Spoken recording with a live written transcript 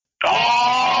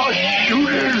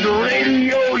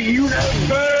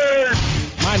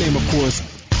name, of course,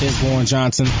 is Vaughn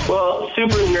Johnson. Well,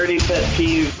 super nerdy pet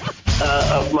peeve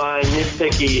of mine,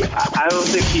 nitpicky. I don't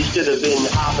think he should have been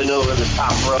hopping over the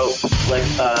top rope like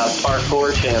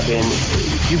parkour champion.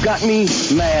 You got me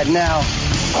mad now.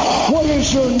 What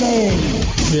is your name?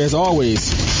 Here, as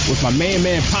always, with my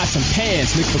man, Pots and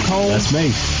Pans, Nick Pacone. That's me.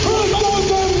 It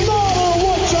doesn't matter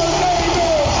what your name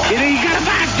is. You know you got a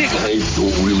bicycle. I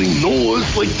don't really know us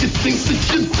like you think that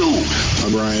you do.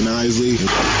 I'm Ryan Isley. Oh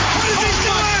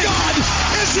my God!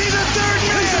 Is he the third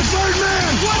man? He's the third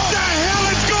man! What the hell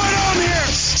is going on here?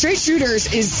 Straight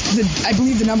Shooters is, I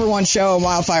believe, the #1 show on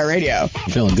Wildfire Radio.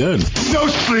 Feeling good. No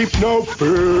sleep, no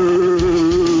food,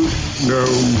 no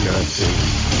nothing.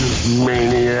 Just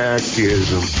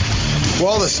maniacism.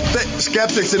 Well, the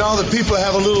skeptics and all the people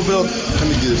have a little bit of... Let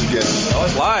me do this again. Oh,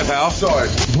 it's live, Hal. Sorry.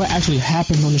 What actually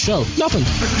happened on the show? Nothing.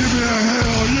 Give me a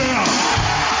hell yeah!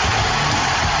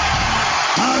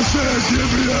 I said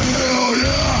give me a hell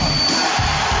yeah!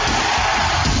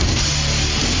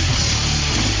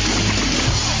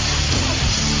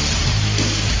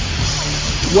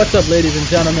 What's up, ladies and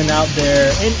gentlemen out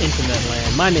there in internet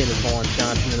land? My name is Vaughn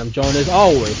Johnson, and I'm joined as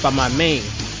always by my main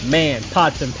man,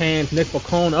 Pots and Pans, Nick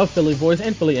Pacone of Philly Voice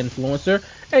and Philly Influencer,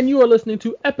 and you are listening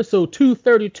to episode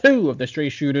 232 of The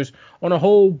Straight Shooters on a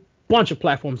whole bunch of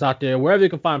platforms out there. Wherever you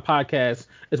can find podcasts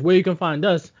is where you can find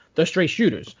us, The Straight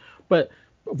Shooters. But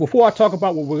before I talk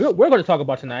about what we're going to talk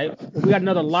about tonight, we got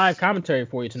another live commentary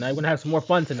for you tonight. We're going to have some more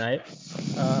fun tonight.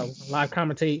 Live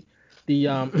commentate the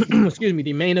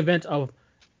the main event of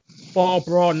Fall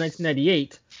Brawl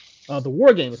 1998, the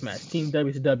War Games match, Team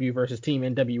WCW versus Team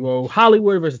NWO,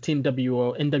 Hollywood versus Team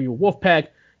NWO Wolfpack.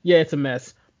 Yeah, it's a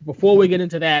mess. Before we get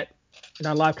into that in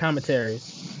our live commentary,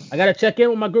 I got to check in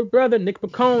with my good brother, Nick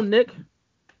Pacone. Nick,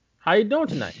 how you doing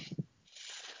tonight?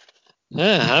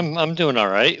 Yeah, I'm doing all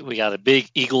right. We got a big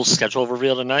Eagles schedule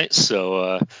reveal tonight,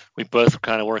 so we both were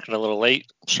kind of working a little late.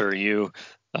 I'm sure you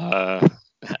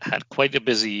had quite a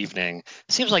busy evening.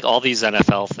 It seems like all these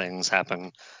NFL things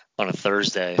happen on a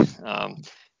Thursday.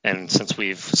 And since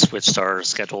we've switched our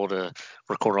schedule to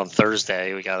record on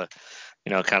Thursday, we got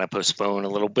to, kind of postpone a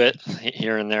little bit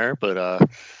here and there. But,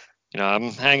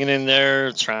 I'm hanging in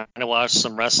there, trying to watch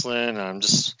some wrestling.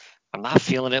 I'm not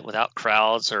feeling it without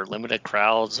crowds or limited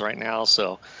crowds right now.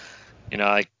 So,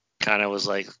 I kind of was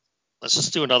like, let's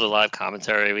just do another live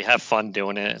commentary. We have fun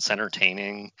doing it. It's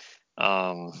entertaining.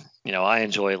 I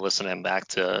enjoy listening back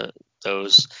to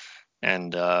those.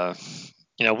 And,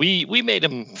 we made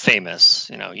him famous,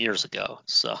 years ago.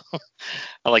 So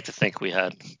I like to think we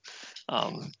had,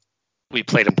 we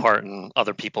played a part in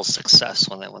other people's success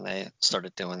when they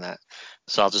started doing that.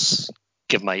 So I'll just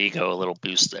give my ego a little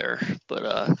boost there.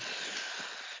 But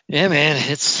yeah, man,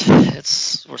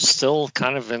 we're still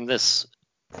kind of in this.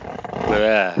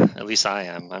 At least I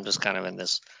am. I'm just kind of in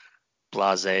this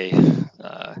blasé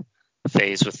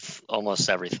phase with almost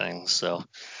everything. So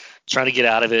trying to get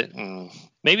out of it, and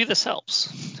maybe this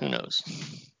helps. Who knows?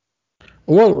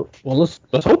 Well, let's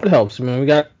hope it helps. I mean, we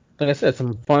got, like I said,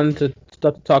 some fun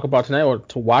stuff to talk about tonight, or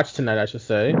to watch tonight, I should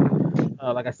say.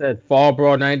 Like I said, Fall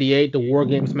Brawl 98, the War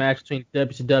Games match between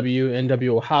WCW,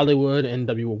 NWO Hollywood, and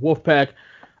NWO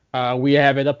Wolfpack. We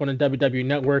have it up on the WWE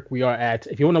Network. We are at,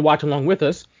 if you want to watch along with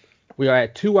us, we are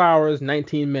at 2 hours,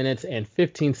 19 minutes, and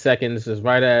 15 seconds, as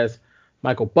right as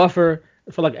Michael Buffer.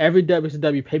 I feel like every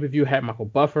WCW pay-per-view had Michael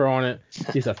Buffer on it.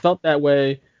 At least I felt that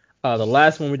way. The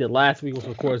last one we did last week was,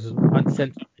 of course,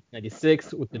 Uncensored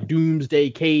 96 with the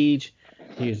Doomsday Cage.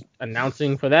 He was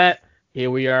announcing for that. Here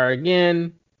we are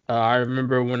again. I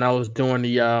remember when I was doing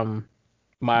the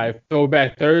my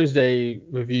Throwback Thursday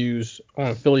reviews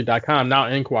on Philly.com, now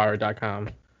Enquirer.com.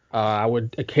 I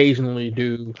would occasionally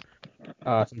do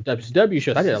some WCW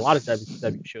shows. I did a lot of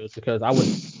WCW shows because I would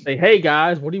say, hey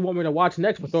guys, what do you want me to watch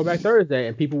next for Throwback Thursday?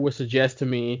 And people would suggest to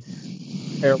me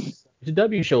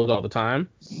WCW shows all the time.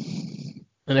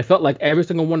 And it felt like every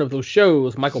single one of those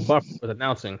shows Michael Buffer was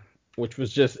announcing, which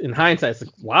was just, in hindsight, it's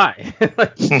like, why?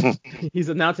 Like, he's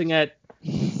announcing at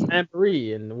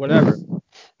Slamboree and whatever.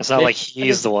 It's not like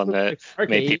he's the one that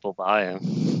made people buy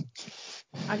him.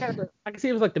 I can see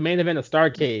it was like the main event of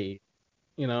Starrcade,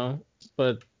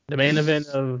 but the main event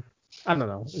of, I don't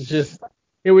know. It's just,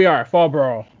 here we are, Fall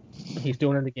Brawl. He's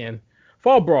doing it again.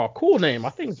 Fall Brawl, cool name. I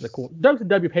think it's a cool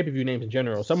WCW pay-per-view names in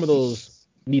general. Some of those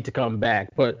need to come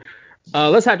back, but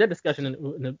let's have that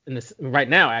discussion in this right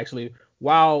now. Actually,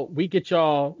 while we let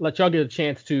y'all get a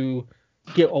chance to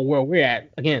get where we're at.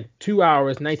 Again, 2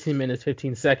 hours, 19 minutes,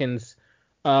 15 seconds.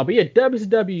 But yeah,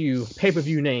 WCW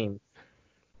pay-per-view names,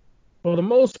 for the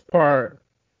most part,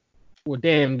 were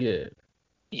damn good.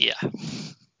 Yeah.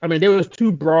 I mean, there was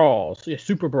two brawls,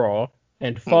 Super Brawl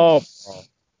and Fall Brawl.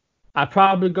 I'd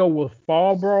probably go with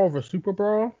Fall Brawl over Super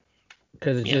Brawl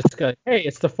because it's Yeah. just hey,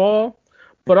 it's the fall.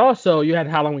 But also you had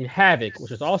Halloween Havoc,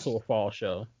 which is also a fall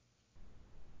show,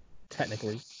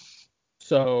 technically.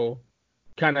 So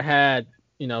kind of had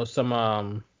some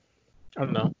I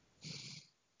don't know.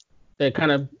 They're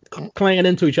kind of playing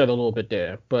into each other a little bit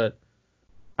there. But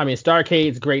I mean,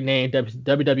 Starcade's a great name.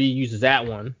 WWE uses that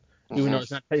one, even though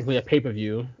it's not technically a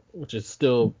pay-per-view, which is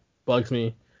still bugs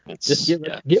me. Just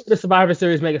get the Survivor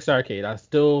Series, make a Starcade.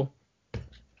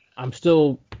 I'm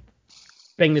still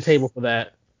banging the table for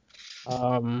that.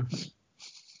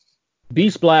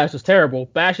 Beach Blast was terrible.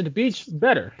 Bash at the Beach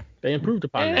better. They improved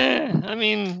upon that. I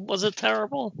mean, was it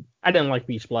terrible? I didn't like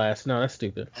Beach Blast. No, that's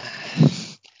stupid.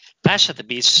 Bash at the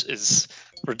Beach is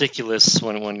ridiculous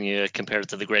when you compare it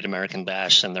to the Great American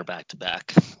Bash and they're back to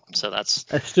back. So that's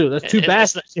true. That's two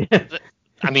Bash.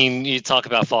 I mean, you talk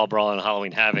about Fall Brawl and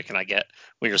Halloween Havoc, and I get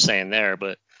what you're saying there,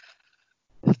 but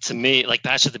to me, like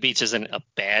Bash at the Beach isn't a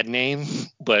bad name,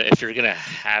 but if you're gonna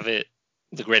have it,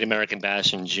 the Great American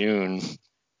Bash in June,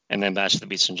 and then Bash at the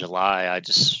Beach in July,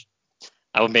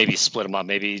 I would maybe split them up.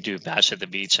 Maybe do Bash at the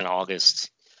Beach in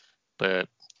August, but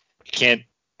you can't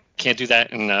do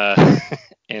that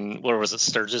in where was it,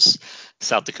 Sturgis,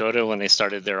 South Dakota, when they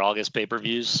started their August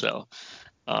pay-per-views. So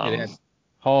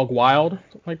Hog Wild,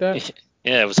 something like that.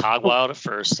 Yeah, it was Hog Wild at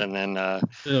first, and then it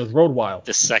was Road Wild.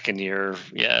 The second year,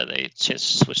 they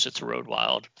switched it to Road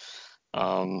Wild.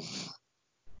 Yeah,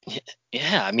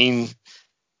 I mean,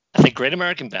 I think Great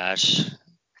American Bash,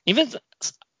 even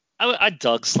I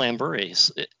dug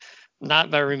Slamburies. Not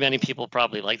very many people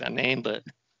probably like that name, but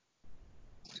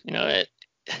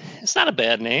it's not a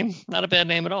bad name, not a bad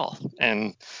name at all.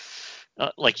 And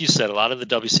like you said, a lot of the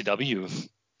WCW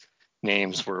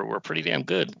names were pretty damn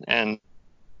good, and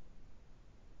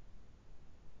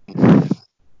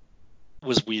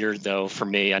was weird though for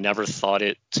me. I never thought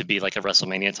it to be like a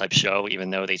WrestleMania type show, even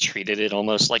though they treated it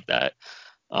almost like that.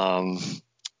 To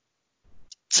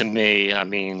me, I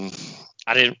mean,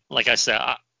 I didn't, like I said,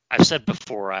 I've said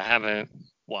before, I haven't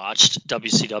watched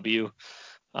WCW.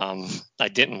 I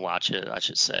didn't watch it, I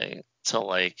should say, till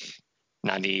like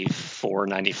 94,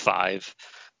 95,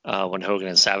 when Hogan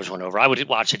and Savage went over. I would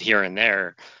watch it here and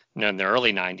there, in the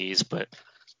early 90s, but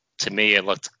to me, it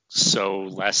looked so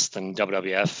less than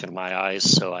WWF in my eyes,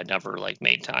 so I never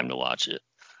made time to watch it.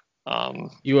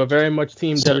 You were very much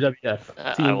Team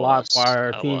WWF, Team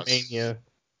Lockwire, Team Mania.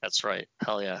 That's right,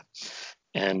 hell yeah.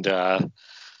 And I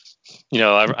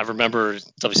remember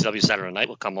WCW Saturday Night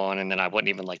would come on, and then I wouldn't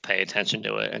even pay attention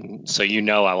to it, and so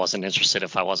I wasn't interested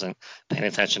if I wasn't paying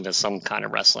attention to some kind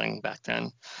of wrestling back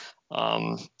then.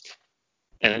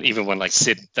 And even when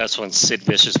that's when Sid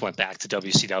Vicious went back to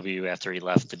WCW after he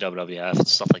left the WWF and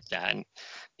stuff like that, and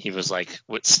he was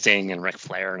with Sting and Ric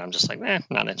Flair, and I'm just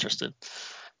not interested.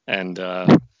 And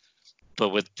but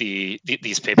with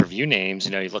these pay-per-view names,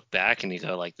 you look back and you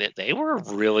go they were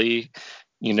really,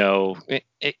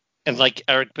 and like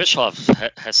Eric Bischoff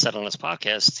has said on his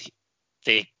podcast,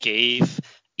 they gave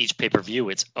each pay-per-view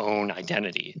its own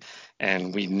identity,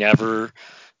 and we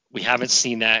haven't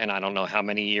seen that in I don't know how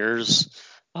many years.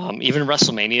 Even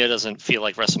WrestleMania doesn't feel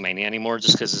like WrestleMania anymore,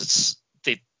 just because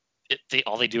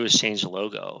all they do is change the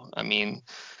logo. I mean,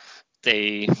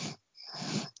 it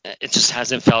just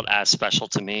hasn't felt as special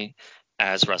to me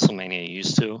as WrestleMania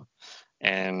used to.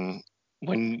 And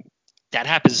when that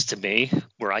happens to me,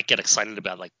 where I get excited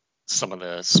about some of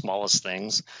the smallest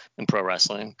things in pro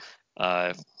wrestling,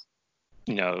 if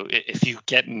you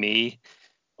get me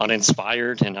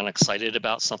uninspired and unexcited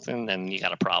about something, then you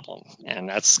got a problem. And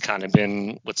that's kind of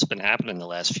been what's been happening the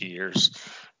last few years.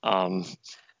 I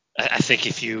think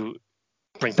if you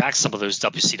bring back some of those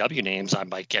WCW names, I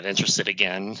might get interested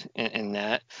again in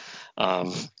that,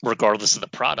 regardless of the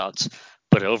product.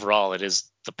 But overall, it is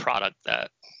the product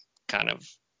that kind of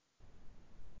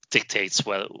dictates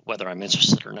whether I'm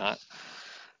interested or not.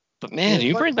 But man,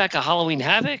 you bring back a Halloween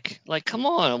Havoc? Come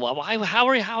on,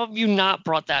 how have you not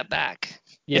brought that back?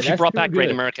 Yeah, if you brought back Great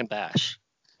American Bash.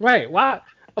 Right. Why?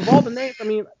 Of all the names, I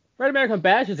mean, Great American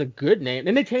Bash is a good name.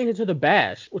 Then they changed it to the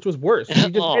Bash, which was worse. You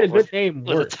just made a good name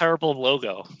worse. With a terrible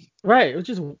logo. Right. It was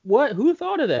just, what? Who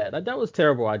thought of that? That was a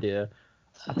terrible idea.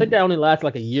 I think that only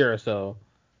lasted a year or so.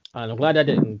 I'm glad that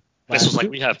didn't last. This was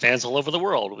we have fans all over the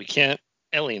world. We can't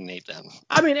alienate them.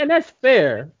 I mean, and that's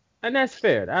fair. I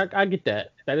get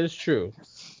that. That is true.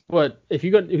 But if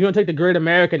you're gonna take the Great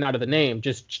American out of the name,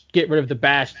 just get rid of the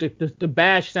Bash. The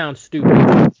Bash sounds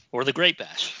stupid. Or the Great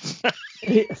Bash.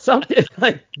 Something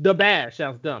like the Bash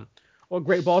sounds dumb. Or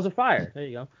Great Balls of Fire. There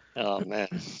you go. Oh man.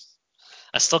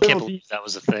 I still can't believe that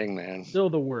was a thing, man. Still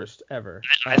the worst ever.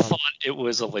 I thought it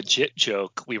was a legit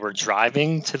joke. We were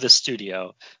driving to the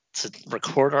studio to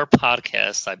record our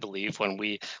podcast, I believe, when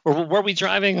were we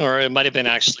driving, or it might have been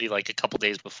actually like a couple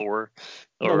days before.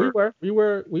 Or no, we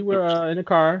were in a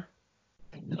car.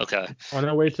 Okay. On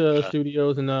our way to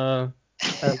studios and at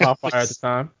Wildfire at the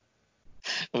time.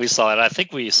 We saw it. I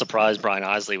think we surprised Brian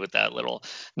Isley with that little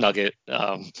nugget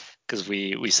because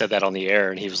we said that on the air,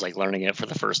 and he was like learning it for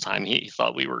the first time. He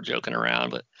thought we were joking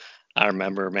around, but I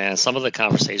remember, man, some of the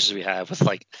conversations we had with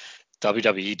like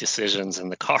WWE decisions in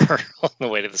the car on the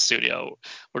way to the studio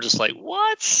were just like,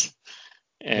 what?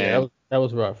 And that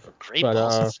was rough. Great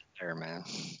balls there, man.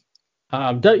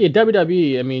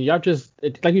 WWE. I mean, y'all just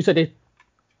like you said,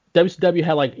 WCW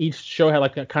had like each show had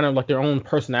like a kind of like their own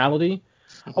personality.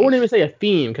 I wouldn't even say a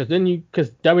theme because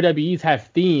WWE's have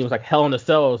themes like Hell in a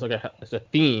Cell is like it's a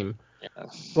theme. Yeah.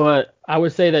 But I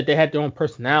would say that they had their own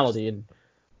personality. And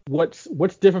what's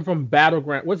different from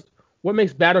Battleground? What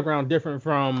makes Battleground different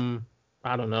from,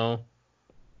 I don't know.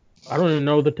 I don't even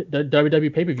know the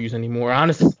WWE pay-per-views anymore.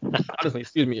 Honestly,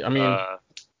 excuse me. I mean,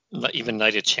 even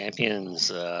Night of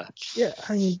Champions. Yeah,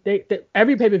 I mean, they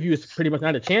every pay-per-view is pretty much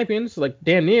Night of Champions, like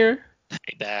damn near.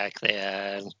 Payback. They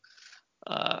had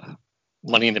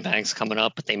Money in the Bank's coming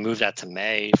up, but they moved that to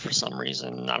May for some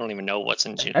reason. I don't even know what's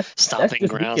in June. Stomping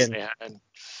Grounds they had.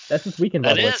 That's this weekend.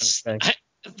 That is.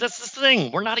 That's the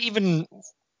thing. We're not even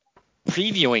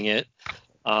previewing it.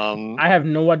 I have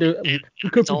no idea. You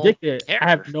could predict it. I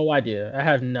have no idea. I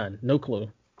have none. No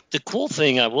clue. The cool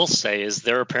thing I will say is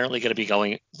they're apparently going to be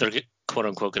going. They're quote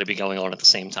unquote going to be going on at the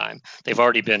same time. They've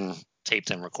already been taped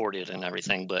and recorded and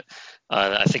everything, but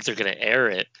I think they're going to air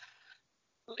it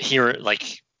here.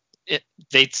 Like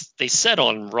they said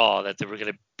on Raw that they were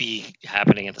going to be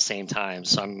happening at the same time.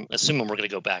 So I'm assuming we're going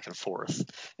to go back and forth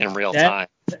in real time.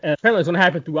 Apparently, it's going to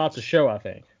happen throughout the show. I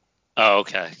think. Oh,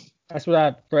 okay. That's what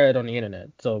I read on the internet,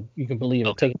 so you can believe it.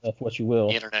 Okay. Take it for what you will.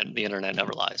 The internet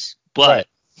never lies. But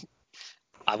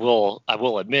I will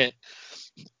admit,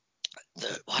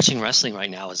 watching wrestling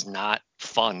right now is not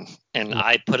fun, and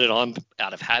I put it on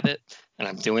out of habit. And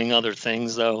I'm doing other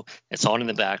things though. It's on in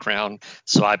the background,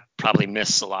 so I probably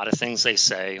miss a lot of things they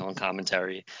say on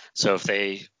commentary. So if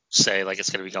they say like it's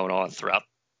going to be going on throughout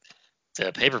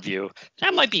the pay-per-view,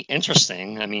 that might be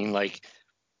interesting. I mean, like,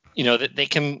 you know, that they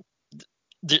can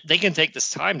take this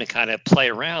time to kind of play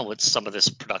around with some of this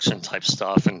production type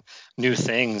stuff and new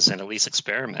things and at least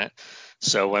experiment.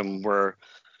 So when we're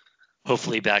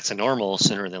hopefully back to normal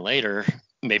sooner than later,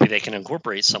 maybe they can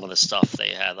incorporate some of the stuff they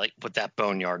had, like with that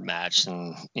Boneyard match.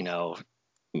 And, you know,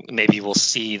 maybe we'll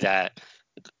see that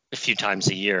a few times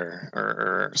a year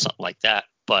or something like that.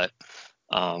 But,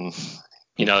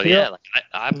 you know, like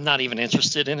I'm not even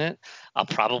interested in it. I'll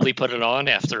probably put it on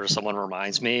after someone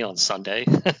reminds me on Sunday.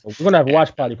 We're going to have a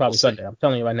watch party probably Sunday. I'm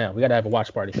telling you right now. We got to have a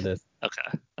watch party for this.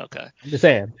 Okay. I'm just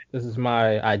saying. This is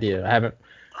my idea. I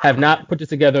have not put this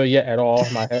together yet at all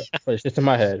in my head, but it's just in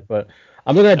my head. But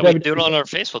I'm looking at we do it on our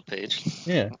Facebook page.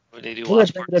 Yeah. They do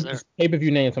watch parties there. Pay-per-view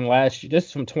names from last year. This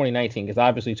is from 2019 because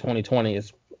obviously 2020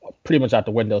 is pretty much out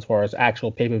the window as far as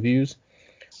actual pay-per-views.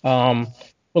 But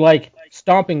like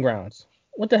Stomping Grounds.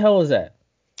 What the hell is that?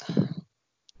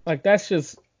 Like, that's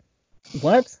just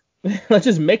what? Let's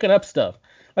just making up stuff.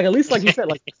 Like, at least like you said,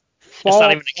 like it's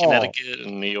not even in Connecticut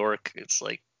and New York. It's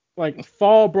like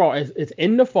fall brawl. It's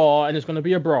in the fall and it's going to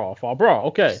be a brawl. Fall brawl.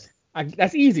 Okay,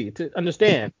 that's easy to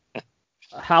understand.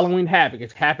 Halloween Havoc.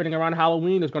 It's happening around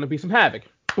Halloween. There's going to be some Havoc.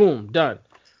 Boom, done.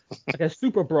 Like a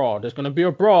Super Brawl. There's going to be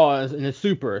a brawl and a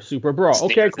Super Brawl.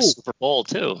 Okay, cool. Super Bowl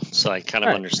too, so I kind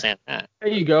of understand that. There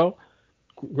you go.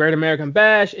 Great American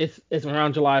Bash. It's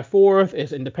around July 4th.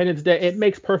 It's Independence Day. It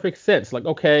makes perfect sense. Like,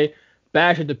 okay,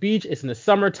 Bash at the beach. It's in the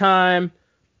summertime.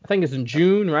 I think it's in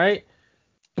June, right?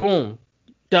 Boom,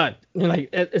 done. Like,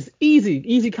 it's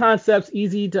easy concepts,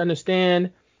 easy to understand.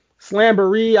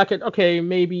 Slamboree,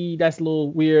 maybe that's a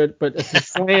little weird, but it's a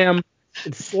slam.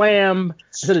 It's slam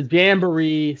instead of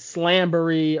jamboree,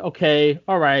 slamboree. Okay,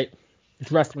 all right.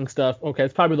 It's wrestling stuff. Okay,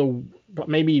 it's probably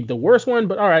maybe the worst one,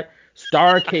 but all right.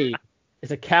 Starrcade.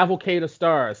 It's a cavalcade of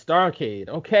stars. Starrcade.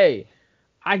 Okay,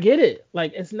 I get it.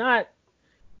 Like, it's not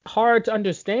hard to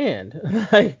understand.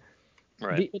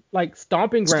 Like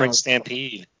Stomping Grounds. Spring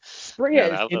Stampede.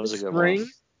 That was a good one.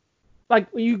 Like,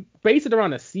 you base it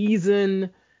around a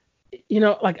season. You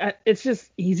know, like it's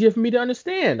just easier for me to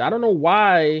understand. I don't know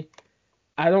why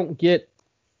I don't get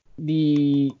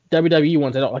the WWE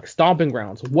ones at all. Like Stomping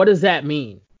Grounds. What does that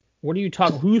mean? What are you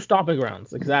talking? Who's Stomping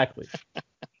Grounds exactly?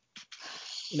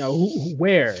 You know,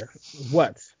 where,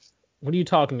 what are you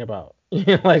talking about?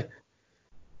 I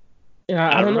don't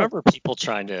know. Remember people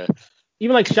trying to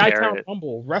Even like compare Chi-Town it.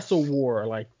 Rumble, Wrestle War,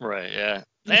 like Right, yeah.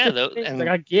 these Yeah, different things, and like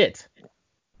I get.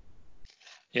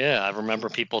 yeah, I remember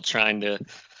people trying to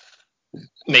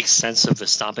make sense of the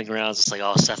stomping grounds. It's like,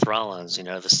 oh, Seth Rollins,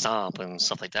 the stomp and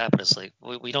stuff like that. But it's like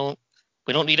we don't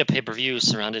need a pay-per-view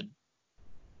surrounding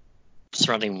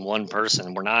one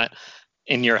person. We're not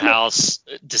in your house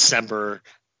December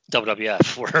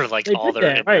WWF where like They all did they're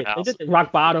that, in their right? They house. did the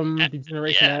Rock Bottom,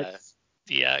 Generation Yeah, X.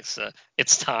 DX.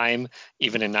 It's time,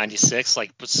 even in '96,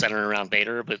 like centered around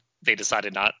Vader, but they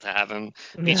decided not to have him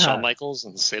beat Yeah. Shawn Michaels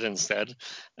and Sid instead.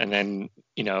 And then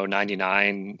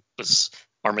 '99 was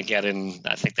Armageddon.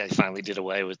 I think they finally did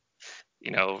away with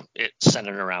it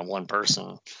centered around one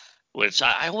person, which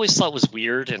I always thought was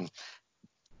weird. And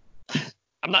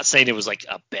I'm not saying it was like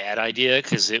a bad idea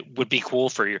because it would be cool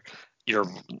for your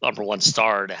number one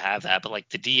star to have that, but like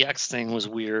the DX thing was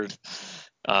weird.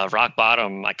 Rock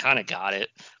Bottom, I kind of got it,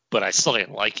 but I still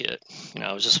didn't like it.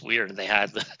 It was just weird. They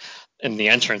had in the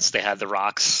entrance, they had the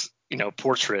Rock's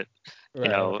portrait,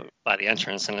 Right. by the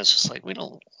entrance, and it's just like we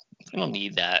don't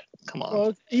need that. Come on.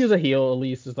 Well, he was a heel, at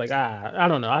least. It's like, I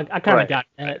don't know. I kind of Right. got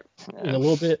that Yeah. in a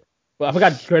little bit. But I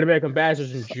forgot Great American Bash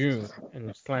was in June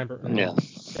and Slammer and Yeah.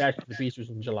 Bash to the Beast was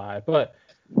in July. But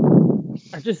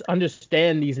I just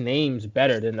understand these names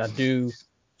better than I do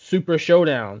Super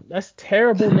Showdown. That's a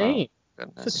terrible name.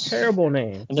 Goodness. It's a terrible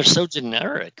name. And they're so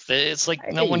generic. It's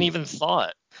like no one Hey. even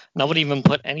thought. No one even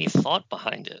put any thought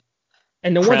behind it.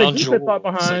 And the ones Crown they do put thought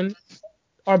Jewel, it's behind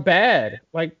are bad.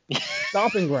 Like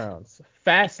Stomping Grounds,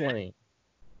 Fastlane.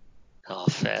 Oh,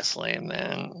 Fastlane,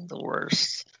 man, the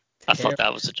worst. I thought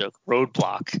that was a joke.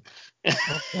 Roadblock.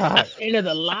 Oh, God, end of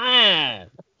the line.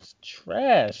 It's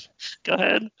trash. Go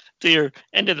ahead. Do your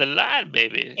end of the line,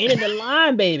 baby. End of the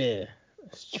line, baby.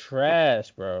 It's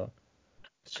trash, bro.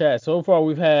 It's trash. So far,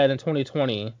 we've had in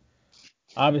 2020,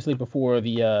 obviously before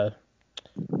the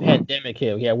pandemic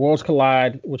hit, we had Worlds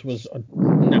Collide, which was a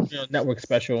network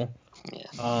special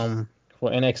for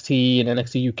NXT and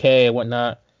NXT UK and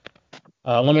whatnot.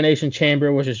 Elimination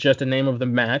Chamber, which is just the name of the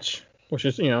match, which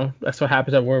is, that's what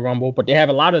happens at Royal Rumble. But they have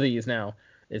a lot of these now.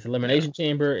 It's Elimination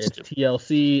Chamber, it's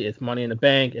TLC, it's Money in the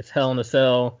Bank, it's Hell in a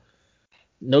Cell.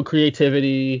 No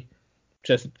creativity.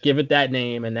 Just give it that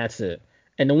name, and that's it.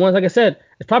 And the ones, like I said,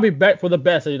 it's probably for the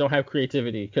best that you don't have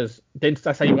creativity, because then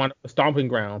that's how you want Stomping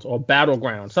Grounds or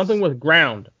Battleground. Something with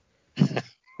ground.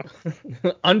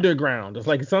 Underground. It's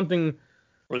like something.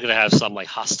 We're going to have some like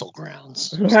Hostile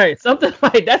Grounds. Right. Something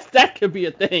like that could be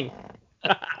a thing.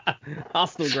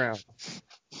 Hostile Ground.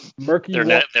 Murky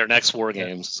Their next War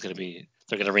Games is going to be,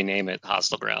 they're going to rename it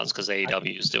Hostile Grounds because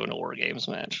AEW is doing a War Games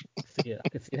match. Yeah, I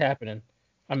can see it happening.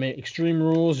 I mean, Extreme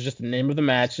Rules is just the name of the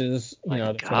matches.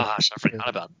 Gosh, I forgot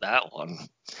about that one.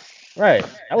 Right.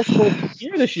 That was supposed to be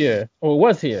here this year. Or it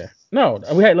was here. No,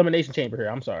 we had Elimination Chamber here.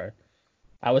 I'm sorry.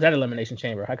 I was at Elimination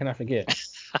Chamber. How can I forget?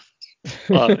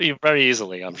 Very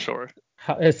easily, I'm sure.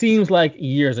 It seems like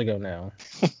years ago now.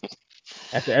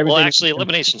 After everything. Well, actually,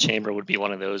 Elimination Chamber would be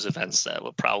one of those events that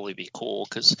would probably be cool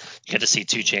because you get to see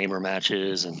two chamber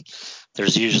matches, and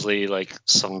there's usually like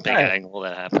some big angle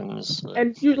that happens.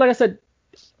 And like I said,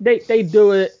 they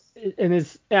do it, and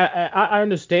it's I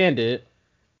understand it.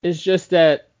 It's just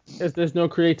that there's no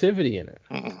creativity in it.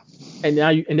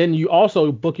 And then you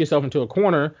also book yourself into a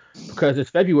corner because it's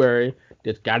February.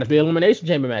 There's got to be Elimination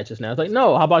Chamber matches now. It's like,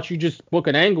 no, how about you just book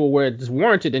an angle where it's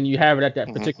warranted and you have it at that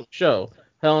particular show.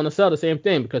 Hell in a Cell, the same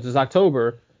thing, because it's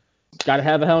October. Got to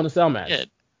have a Hell in a Cell match. Yeah,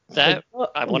 that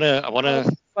I wanna.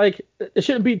 Like, it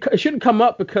shouldn't come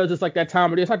up because it's like that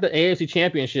time of year. It's like the AFC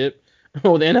Championship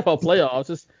or the NFL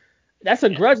playoffs. That's a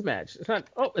grudge match. It's not.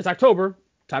 Oh, it's October.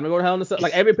 Time to go to Hell in a Cell.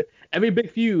 Like every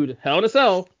big feud, Hell in a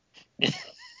Cell.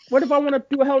 What if I want to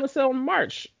do a Hell in a Cell in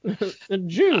March, in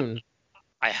June?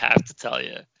 I have to tell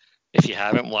you, if you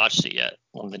haven't watched it yet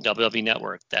on the WWE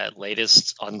Network, that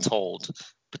latest Untold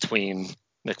between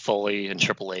Mick Foley and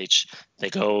Triple H, they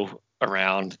go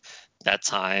around that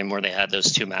time where they had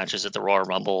those two matches at the Royal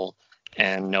Rumble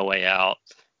and No Way Out,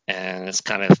 and it's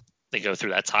kind of, they go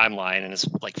through that timeline, and it's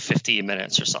like 15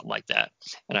 minutes or something like that.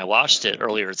 And I watched it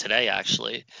earlier today,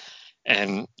 actually,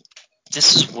 and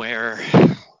this is where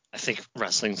I think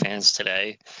wrestling fans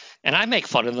today, and I make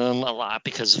fun of them a lot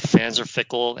because fans are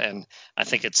fickle, and I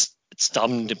think it's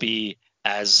dumb to be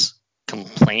as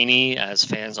complainy as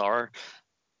fans are.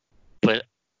 But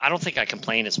I don't think I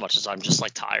complain as much as I'm just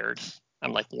like tired.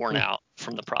 I'm like worn out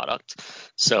from the product.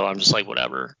 So I'm just like,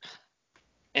 whatever.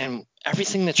 And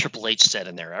everything that Triple H said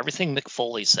in there, everything Mick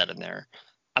Foley said in there,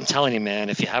 I'm telling you, man,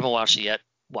 if you haven't watched it yet,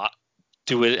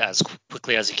 do it as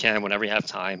quickly as you can whenever you have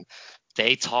time.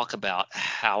 They talk about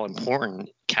how important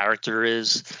character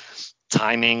is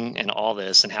timing and all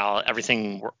this and how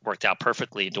everything worked out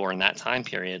perfectly during that time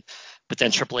period. But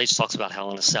then Triple H talks about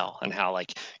Hell in a Cell and how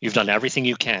like you've done everything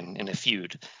you can in a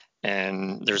feud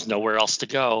and there's nowhere else to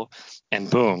go. And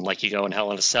boom, like you go in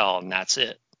Hell in a Cell and that's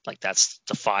it. Like that's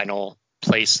the final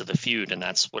place of the feud and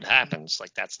that's what happens.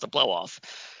 Like that's the blow off.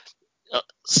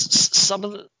 Some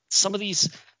of these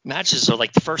matches are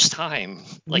like the first time,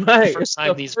 like right. the first time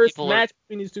the these first people match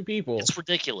between these two people. It's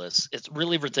ridiculous. It's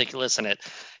really ridiculous, and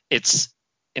it's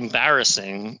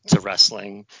embarrassing to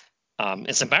wrestling.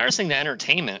 It's embarrassing to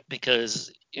entertainment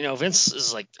because Vince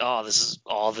is like, oh, this is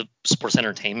all the sports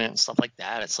entertainment and stuff like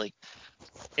that. It's like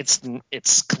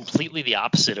it's completely the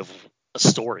opposite of a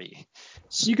story.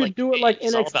 You could do it like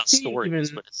it's NXT all about stories,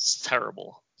 even, but it's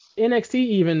terrible. NXT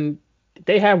even,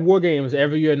 they have War Games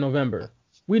every year in November.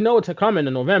 We know it's coming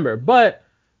in November, but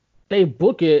they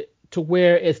book it to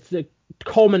where it's the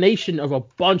culmination of a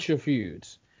bunch of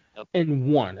feuds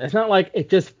in one. It's not like it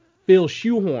just feels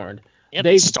shoehorned. Yeah,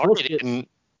 they started in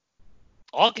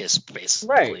August,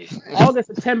 basically. Right. August,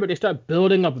 September, they start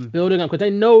building up because they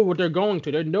know what they're going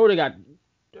to. They know they got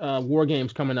War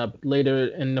Games coming up later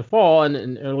in the fall and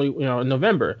in early, in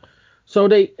November. So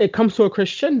it comes to a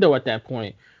crescendo at that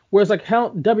point. Whereas like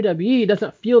WWE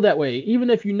doesn't feel that way. Even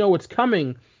if you know it's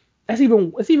coming, it's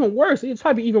even worse. It's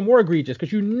probably even more egregious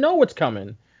because you know it's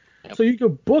coming. Yep. So you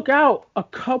could book out a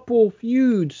couple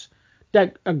feuds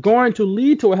that are going to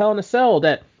lead to a Hell in a Cell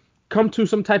that come to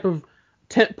some type of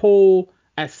tentpole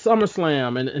at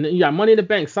SummerSlam, and you got Money in the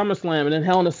Bank, SummerSlam, and then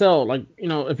Hell in a Cell. Like,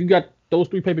 if you got those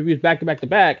 3 pay-per-views back to back to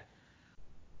back,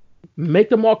 make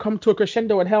them all come to a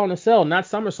crescendo at Hell in a Cell, not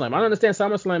SummerSlam. I understand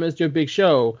SummerSlam is your big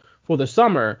show for the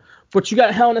summer, but you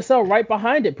got Hell in a Cell right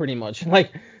behind it pretty much.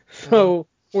 Like, so,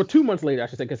 or 2 months later, I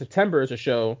should say, because September is a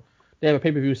show. They have a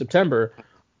pay-per-view in September,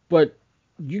 but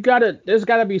there's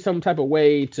gotta be some type of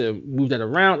way to move that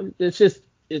around. It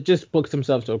just books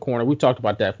themselves to a corner. We've talked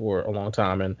about that for a long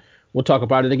time, and we'll talk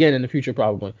about it again in the future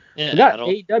probably. Yeah,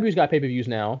 AEW's got pay-per-views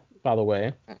now, by the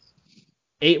way.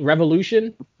 8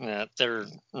 Revolution. Yeah, they're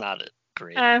not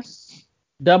great.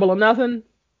 Double or Nothing.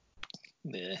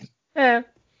 Yeah.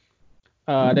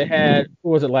 They had,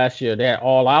 what was it last year? They had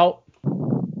All Out.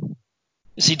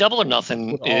 See, Double or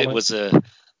Nothing, it was a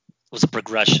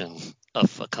progression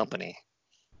of a company.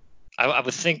 I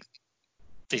would think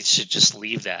they should just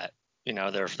leave that.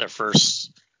 Their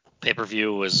first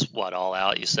pay-per-view was what, All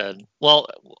Out, you said? Well,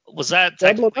 was that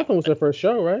Double or Nothing was their first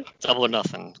show, right? Double or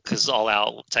Nothing, because All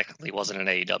Out technically wasn't an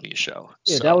AEW show.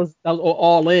 Yeah, so. that was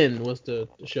All In was the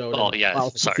show. Oh yeah,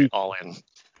 sorry, All In.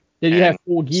 Then you had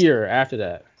Full Gear after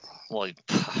that. Well,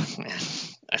 man,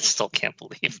 I still can't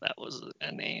believe that was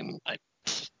a name.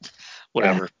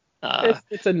 Whatever.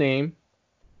 It's a name.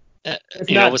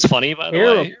 What's funny, by the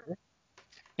way?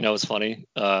 What's funny?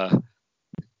 I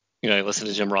listened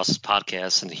to Jim Ross's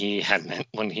podcast, and he had meant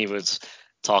when he was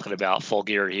talking about Full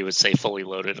Gear, he would say Fully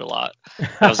Loaded a lot.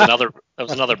 That was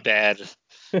another bad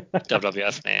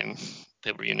WWF name,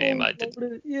 pay-per-view name. I did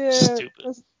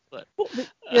stupid. But,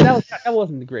 that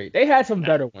wasn't great. They had some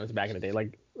better ones back in the day.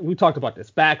 Like we talked about this: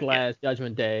 Backlash,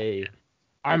 Judgment Day,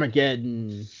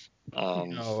 Armageddon,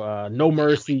 No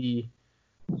Mercy.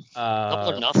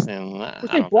 Double or Nothing.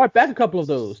 They brought back a couple of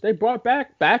those. They brought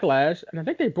back Backlash, and I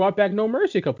think they brought back No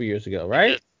Mercy a couple years ago,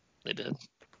 right? They did.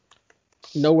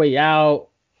 No Way Out.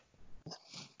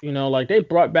 They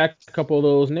brought back a couple of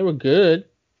those, and they were good.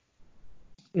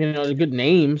 They're good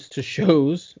names to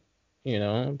shows. But.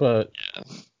 Yeah.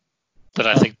 But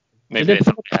I think maybe they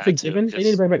Unforgiven. They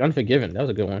need to bring back Unforgiven. That was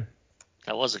a good one.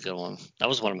 That was a good one. That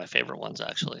was one of my favorite ones,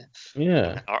 actually.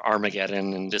 Yeah.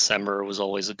 Armageddon in December was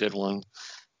always a good one.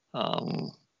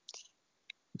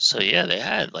 So yeah, they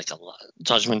had like a lot.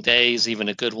 Judgment Day is even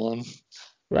a good one.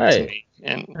 Right.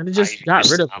 And they just got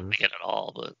rid of them. Not at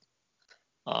all,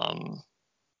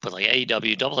 but like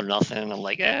AEW, Double or Nothing, I'm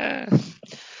like,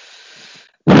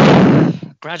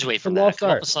 graduate from that. Come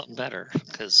up with something better,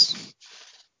 because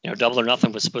Double or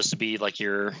Nothing was supposed to be like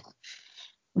your,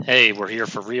 hey, we're here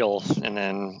for real, and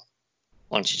then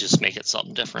why don't you just make it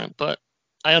something different? But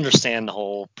I understand the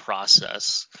whole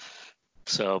process,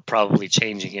 so probably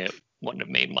changing it wouldn't have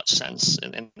made much sense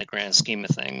in the grand scheme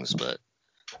of things. But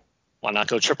why not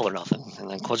go Triple or Nothing and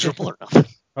then Quadruple or Nothing?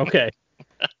 Okay.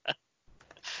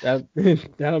 That'll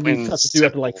be tough to do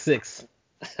after like 6.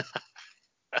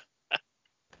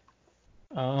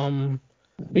 But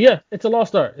yeah, it's a lost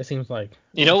start, it seems like.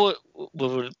 You know what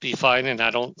would be fine, and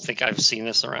I don't think I've seen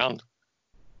this around?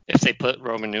 If they put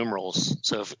Roman numerals.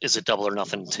 So is it Double or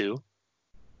Nothing 2?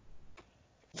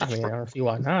 I mean, I don't see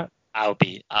why not.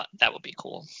 That would be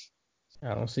cool.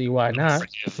 I don't see why not.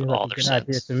 Seems like a good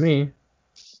idea to me.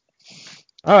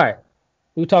 All right.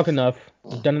 We talked enough.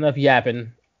 We've done enough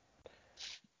yapping.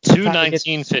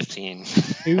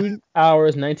 2:19:15. 2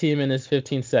 hours, 19 minutes,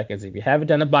 15 seconds. If you haven't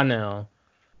done it by now,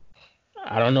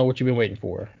 I don't know what you've been waiting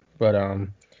for. But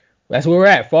that's where we're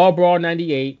at. Fall Brawl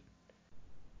 98.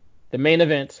 The main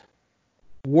event.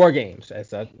 War Games,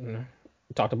 as I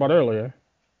talked about earlier.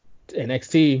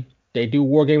 NXT, they do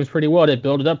War Games pretty well. They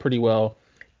build it up pretty well.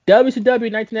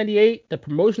 WCW 1998, the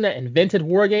promotion that invented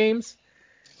War Games,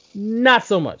 not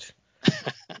so much.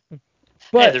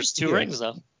 But hey, there's 2 rings,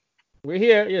 though. We're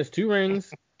here. Yes, 2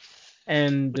 rings.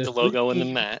 And with the logo and the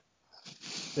mat.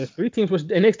 There's 3 teams, which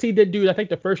NXT did do. I think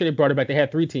the first year they brought it back, they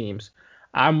had 3 teams.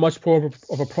 I'm much more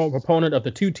of a proponent of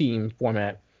the 2-team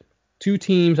format. 2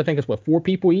 teams, I think it's 4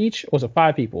 people each, or was it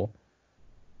 5 people?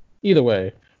 Either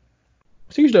way.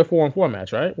 It's usually a 4-on-4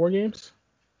 match, right? War Games?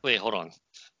 Wait, hold on.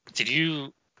 Did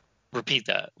you repeat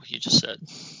that, what you just said?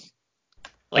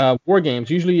 War Games,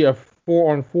 usually a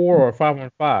 4-on-4 or a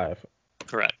 5-on-5.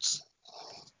 Correct.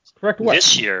 Correct what?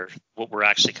 This year, what we're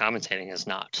actually commentating is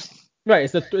not. Right,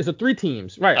 it's a 3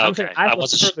 teams. Right, okay. I'm saying I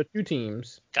prefer the 2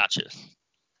 teams. Gotcha.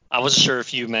 I wasn't sure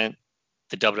if you meant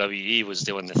the WWE was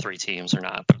doing the 3 teams or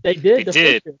not. They did. The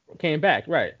first year came back,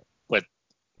 right. But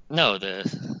no,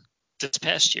 this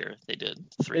past year they did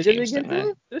 3 teams. Didn't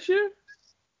they? This year?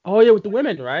 Oh yeah, with the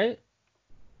women, right?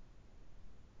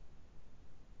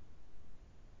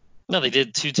 No, they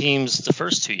did 2 teams the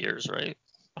first 2 years, right?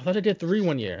 I thought they did 3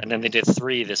 one year. And then they did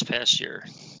 3 this past year.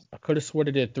 I could have swore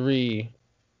they did 3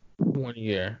 one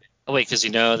year. Oh wait, because they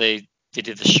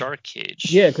did the shark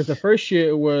cage. Yeah, because the first year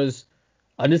it was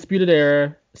Undisputed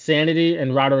Era, Sanity,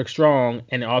 and Roderick Strong,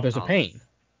 and the Authors of Pain.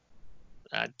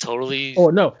 Totally. Oh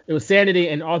no, it was Sanity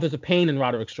and Authors of Pain and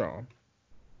Roderick Strong.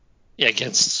 Yeah,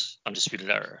 against Undisputed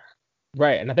Era.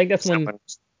 Right, and I think that's when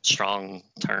Strong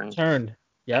turned.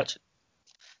 Yep. Gotcha.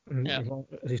 Yeah.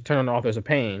 He's turned Authors of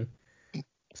Pain.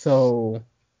 So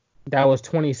that was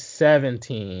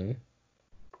 2017.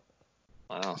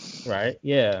 Wow. Right?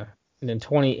 Yeah. And then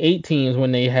 2018 is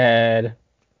when they had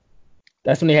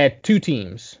 2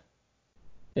 teams.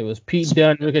 It was Pete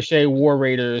Dunne, Ricochet, War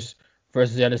Raiders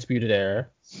versus the Undisputed Era.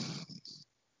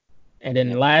 And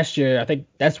then last year, I think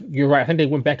you're right. I think they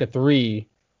went back to 3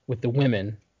 with the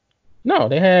women. No,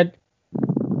 they had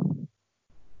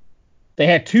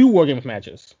 2 War Games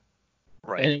matches.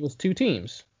 Right. And it was 2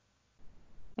 teams.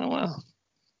 Oh wow.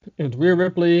 It was Rhea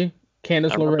Ripley,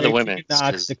 Candice LeRae,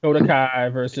 Knox, Dakota Kai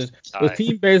versus it was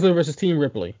Team Baszler versus Team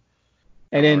Ripley.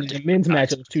 And then the men's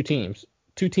match, it was 2 teams.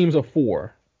 2 teams of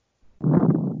 4.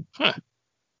 Huh.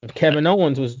 And Kevin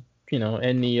Owens was,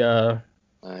 in the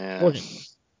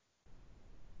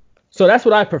So that's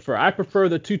what I prefer. I prefer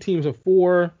the 2 teams of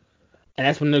 4, and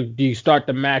that's when you start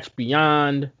the match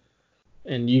beyond,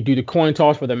 and you do the coin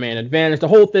toss for the man advantage. The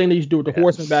whole thing they used to do with the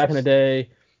Horsemen back in the day.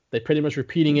 They're pretty much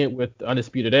repeating it with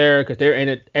Undisputed Era because they're in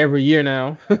it every year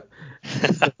now.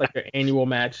 It's just like their annual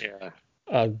match.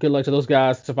 Yeah. Good luck to those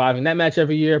guys surviving that match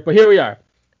every year. But here we are,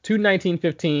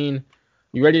 2/19/15.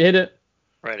 You ready to hit it?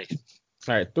 Ready.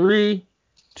 All right, 3,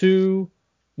 2,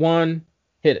 1,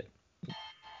 hit it.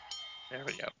 There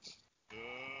we go.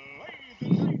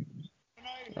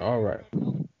 All right.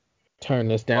 Turn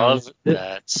this down. Love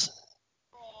that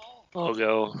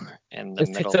logo in the middle.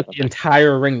 This takes up the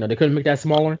entire ring, though. They couldn't make that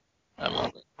smaller? I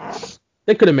love it.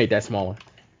 They could have made that smaller.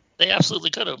 They absolutely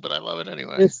could have, but I love it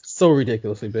anyway. It's so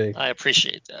ridiculously big. I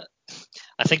appreciate that.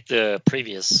 I think the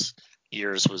previous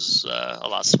years was a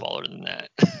lot smaller than that.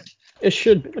 It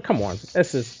should be. Come on.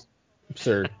 This is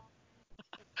absurd.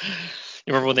 You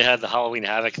remember when they had the Halloween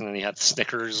Havoc and then you had the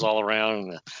Snickers all around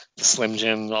and the Slim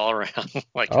Jims all around?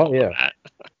 Yeah.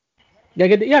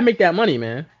 Yeah, make that money,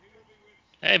 man.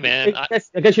 Hey, man. I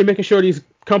guess you're making sure these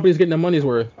companies getting their money's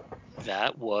worth.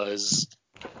 That was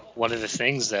one of the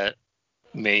things that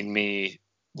made me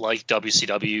like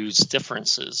WCW's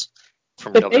differences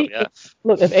from WWF.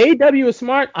 Look, if AEW is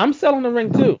smart, I'm selling the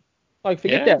ring too. Like,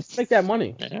 forget that. Make that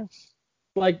money. Yeah.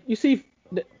 Like, you see,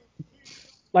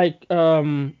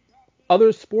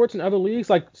 other sports and other leagues,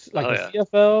 like the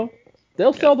CFL,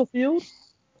 they'll sell the field.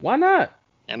 Why not?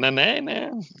 MMA,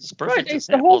 man, it's perfect. Right,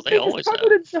 example. They always have.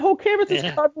 The whole canvas is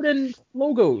covered in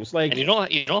logos. Like, and you don't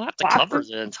have to cover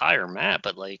the entire map,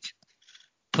 but like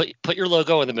put your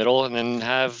logo in the middle and then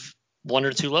have 1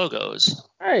 or 2 logos.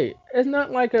 Right, it's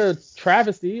not like a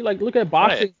travesty. Like, look at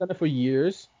boxing, done it for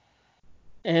years,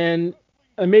 and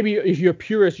maybe if you're a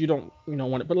purist, you don't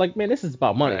want it. But like, man, this is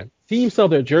about money. Right. Teams sell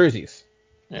their jerseys.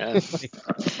 Yeah,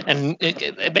 and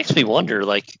it makes me wonder,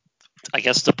 like, I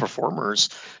guess the performers,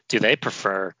 do they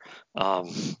prefer, a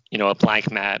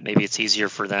blank mat? Maybe it's easier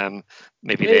for them.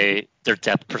 Maybe their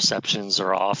depth perceptions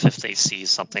are off if they see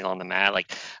something on the mat.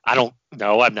 Like, I don't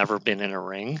know. I've never been in a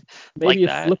ring Maybe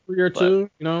like it's slippery or two.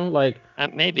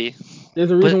 Maybe.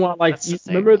 There's a reason why,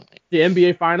 remember thing. the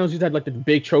NBA Finals? You had like the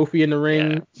big trophy in the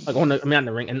ring, not in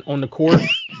the ring, and on the court.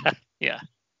 Yeah.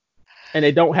 And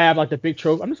they don't have like the big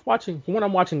trophy. I'm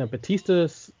watching the Batista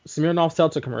Smirnoff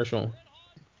Seltzer commercial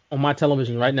on my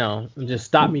television right now, and just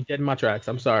stop me dead in my tracks.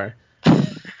 I'm sorry.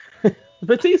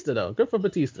 Batista though, good for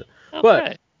Batista.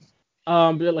 Okay.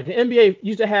 But like the NBA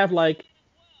used to have like,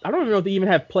 I don't even know if they even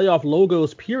have playoff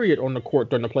logos period on the court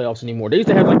during the playoffs anymore. They used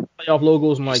to have like playoff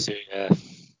logos and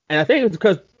and I think it's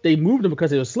because they moved them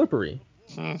because it was slippery.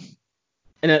 And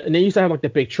they used to have like the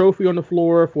big trophy on the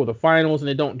floor for the finals, and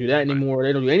they don't do that anymore.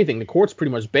 They don't do anything. The court's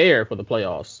pretty much bare for the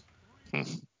playoffs.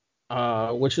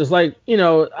 Which is like,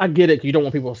 I get it. You don't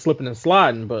want people slipping and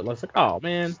sliding, but it's like, oh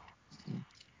man,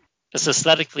 it's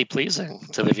aesthetically pleasing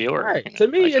to the viewer. Right. To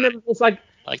me, and it's like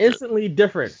instantly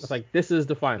different. It's like, this is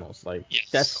the finals. Like,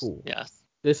 that's cool. Yeah.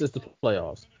 This is the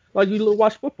playoffs. Like, you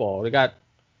watch football. They got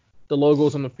the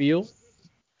logos on the field.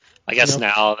 I guess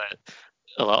now that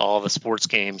all the sports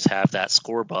games have that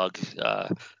score bug,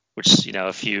 which,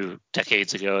 a few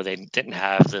decades ago, they didn't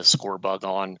have the score bug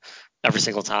on every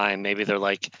single time. Maybe they're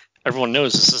like, everyone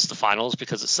knows this is the finals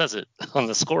because it says it on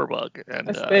the score bug. And,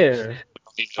 that's fair.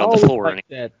 On the floor. Like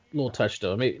that little touch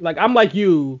though. I mean, like, I'm like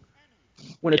you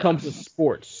when it comes to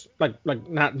sports. Like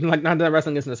not that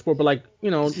wrestling isn't a sport, but like,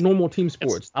 normal team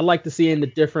sports. I like to see in the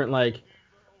different like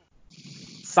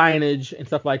signage and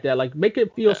stuff like that. Like, make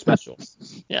it feel special.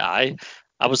 Yeah,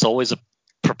 I was always a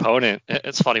proponent.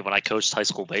 It's funny, when I coached high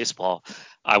school baseball,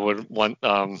 I would want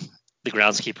the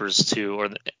groundskeepers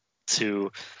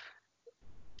to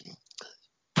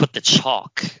put the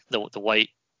chalk, the white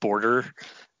border,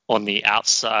 on the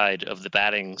outside of the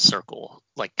batting circle,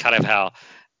 like kind of how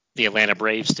the Atlanta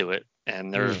Braves do it.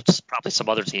 And there's probably some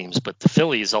other teams, but the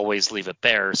Phillies always leave it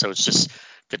bare, so it's just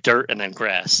the dirt and then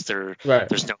grass. There's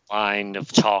no line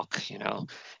of chalk,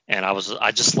 And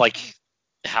I just like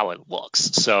how it looks.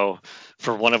 So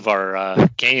for one of our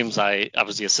games, I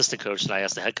was the assistant coach, and I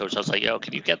asked the head coach, I was like, yo,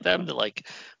 can you get them to like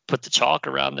put the chalk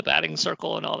around the batting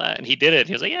circle and all that? And he did it.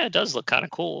 He was like, yeah, it does look kind of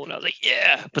cool. And I was like,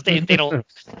 yeah, but they don't,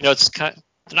 it's kind of,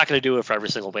 they're not going to do it for every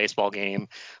single baseball game.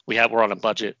 We're on a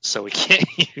budget, so we can't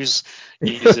use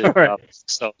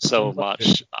it so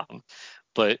much.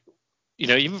 But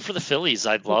even for the Phillies,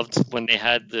 I loved when they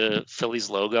had the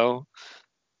Phillies logo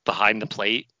behind the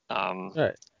plate.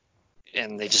 Right.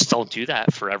 And they just don't do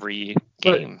that for every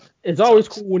game. But it's always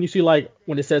cool when you see like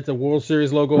when it says the World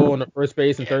Series logo on the first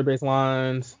base and third base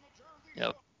lines.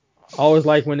 Yep. Always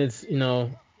like when it's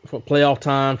for playoff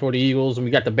time for the Eagles, and we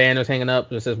got the banners hanging up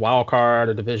that says wild card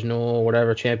or divisional or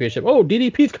whatever championship. Oh,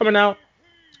 DDP's coming out.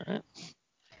 All right.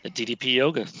 The DDP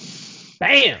yoga.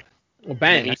 Bam. Well,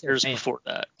 bang. Many years before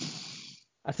that.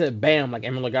 I said bam like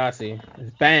Emeril Lagasse.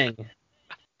 It's bang.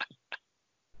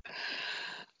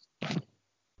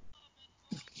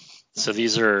 So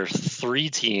these are 3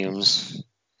 teams.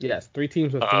 Yes, 3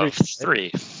 teams with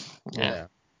 3. Yeah.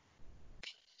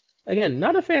 Again,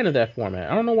 not a fan of that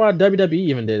format. I don't know why WWE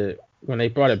even did it when they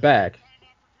brought it back.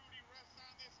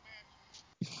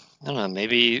 I don't know.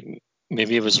 Maybe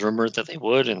it was rumored that they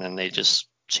would, and then they just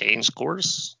changed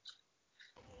course.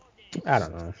 I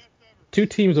don't know. 2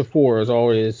 teams of 4 is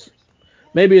always.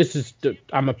 Maybe it's just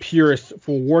I'm a purist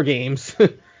for war games.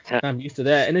 I'm used to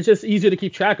that, and it's just easier to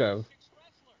keep track of.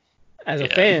 As a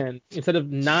fan, instead of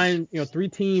 9, 3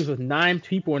 teams with 9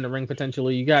 people in the ring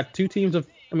potentially, you got 2 teams of.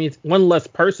 I mean, it's 1 less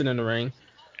person in the ring,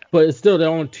 but it's still they're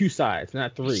on 2 sides,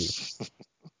 not 3.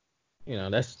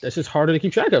 That's just harder to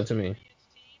keep track of to me.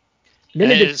 Then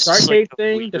they did the Shark Cage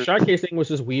thing. The Shark Cage thing was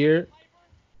just weird.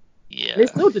 Yeah. They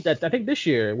still did that. I think this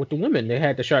year with the women, they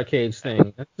had the Shark Cage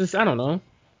thing. That's just, I don't know.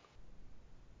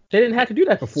 They didn't have to do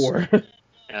that before.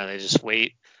 Yeah, they just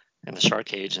wait in the Shark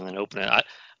Cage and then open it.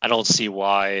 I don't see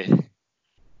why.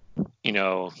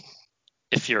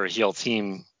 If you're a heel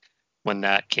team, when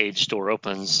that cage door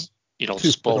opens, you don't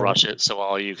just bull rush it so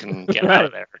all you can get out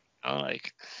of there.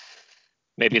 Like,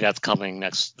 maybe that's coming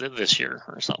this year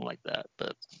or something like that.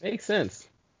 But makes sense.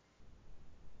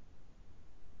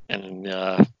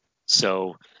 And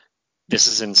so this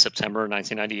is in September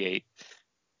 1998.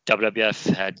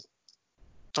 WWF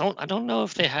I don't know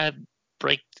if they had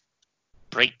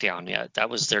Breakdown yet. That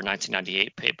was their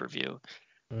 1998 pay-per-view.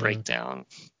 Breakdown.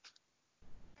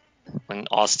 When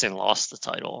Austin lost the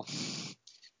title,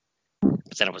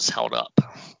 but then it was held up.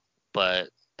 But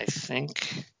I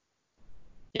think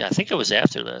it was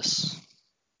after this.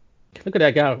 Look at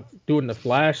that guy doing the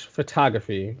flash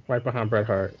photography right behind Bret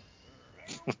Hart.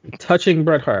 Touching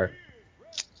Bret Hart.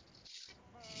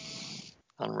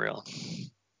 Unreal.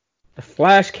 The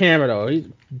flash camera, though. He's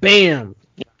bam.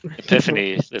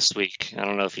 Epiphany this week. I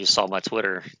don't know if you saw my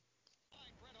Twitter.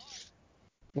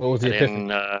 What was the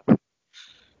epiphany?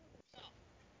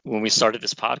 When we started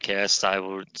this podcast, I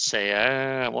would say,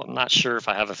 well, I'm not sure if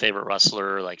I have a favorite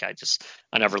wrestler. Like, I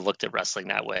never looked at wrestling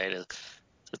that way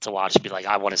to watch and be like,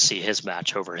 I want to see his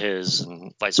match over his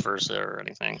and vice versa or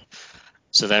anything.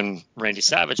 So then Randy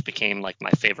Savage became like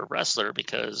my favorite wrestler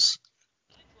because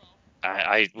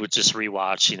I would just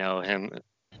rewatch, him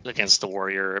against the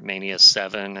Warrior at Mania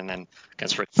 7 and then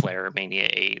against Ric Flair at Mania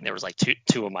 8. And there was like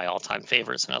two of my all-time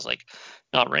favorites. And I was like,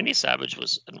 no, Randy Savage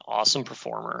was an awesome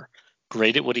performer,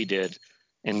 great at what he did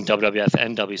in WWF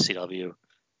and WCW.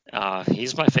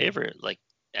 He's my favorite. Like,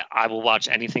 I will watch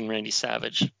anything Randy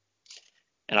Savage.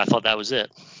 And I thought that was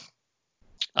it.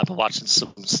 I've been watching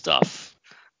some stuff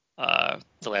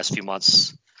the last few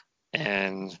months.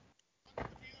 And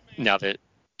now that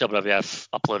WWE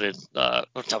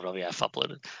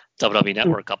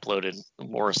Network uploaded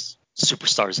more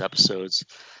Superstars episodes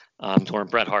during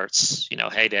Bret Hart's,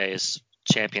 heyday as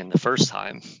champion the first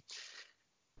time.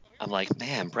 I'm like,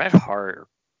 man, Bret Hart.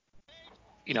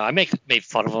 I made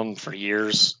fun of him for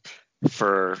years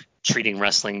for treating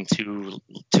wrestling too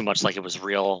much like it was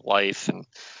real life and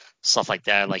stuff like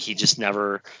that. Like, he just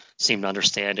never seemed to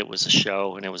understand it was a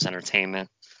show and it was entertainment.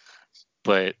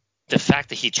 But the fact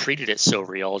that he treated it so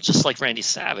real, just like Randy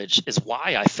Savage, is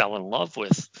why I fell in love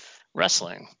with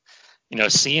wrestling.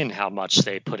 Seeing how much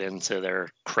they put into their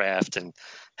craft and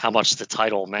how much the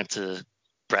title meant to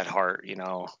Bret Hart,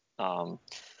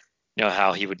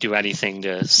 how he would do anything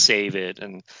to save it,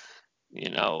 and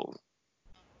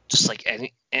just like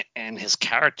and his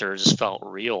character just felt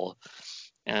real.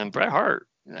 And Bret Hart,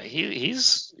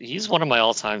 he's one of my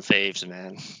all-time faves,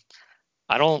 man.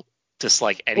 I don't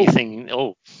dislike anything.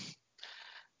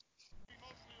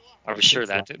 Are we sure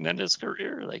that didn't end his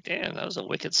career? Like, damn, that was a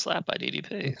wicked slap by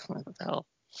DDP. What the hell?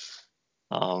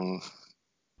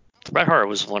 Bret Hart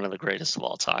was one of the greatest of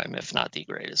all time, if not the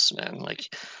greatest, man.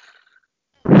 Like,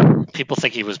 people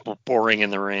think he was boring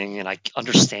in the ring, and I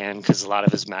understand because a lot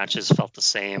of his matches felt the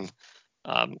same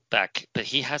back. But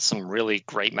he had some really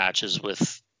great matches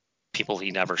with people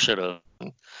he never should have.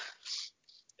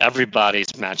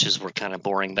 Everybody's matches were kind of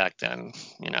boring back then.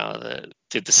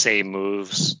 Did the same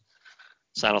moves.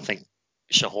 So I don't think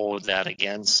you should hold that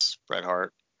against Bret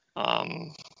Hart.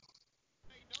 I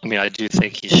do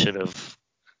think he should have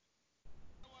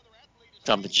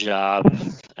done the job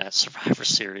at Survivor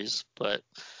Series, but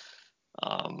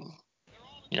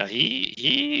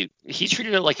he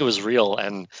treated it like it was real,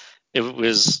 and it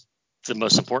was the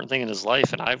most important thing in his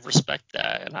life, and I respect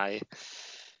that. And a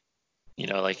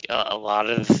lot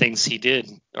of the things he did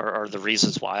are the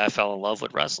reasons why I fell in love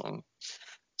with wrestling.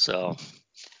 So,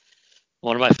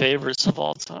 one of my favorites of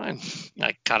all time.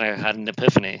 I kind of had an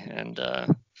epiphany, and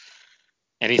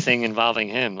anything involving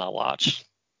him, I'll watch.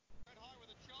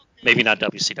 Maybe not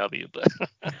WCW, but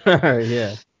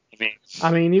yeah. I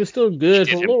mean, he was still good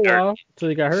for a little while until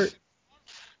he got hurt.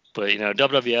 But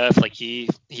WWF, like he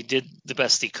did the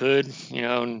best he could.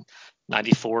 In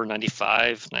 94,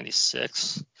 95,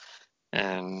 96,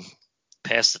 and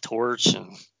passed the torch.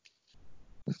 And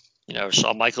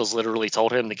Shawn Michaels literally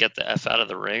told him to get the F out of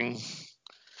the ring.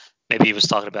 Maybe he was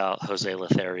talking about Jose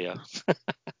Lothario.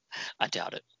 I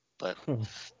doubt it. But,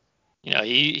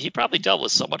 he probably dealt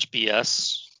with so much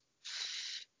BS.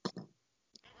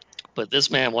 But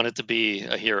this man wanted to be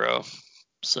a hero.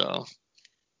 So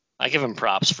I give him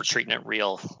props for treating it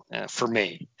real for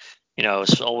me.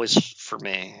 It's always for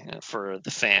me, for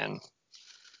the fan.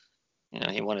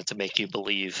 He wanted to make you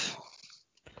believe.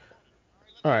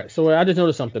 All right, so I just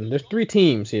noticed something. There's 3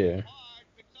 teams here,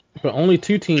 but only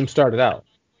 2 teams started out.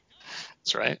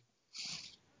 That's right.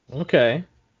 Okay.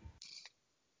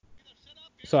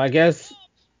 So I guess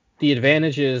the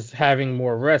advantage is having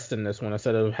more rest in this one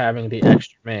instead of having the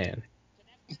extra man.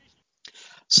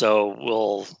 So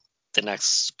will the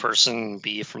next person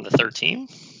be from the 3rd team?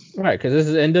 Right, because this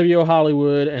is NWO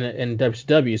Hollywood and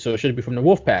WCW, so it should be from the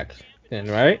Wolfpack then,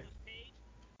 right?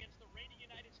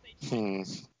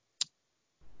 Because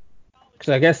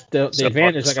I guess the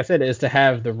advantage, like I said, is to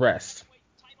have the rest.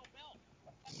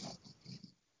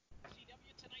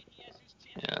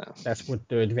 Yeah. That's what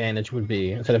the advantage would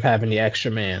be instead of having the extra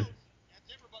man.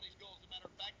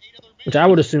 Which I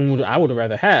would assume I would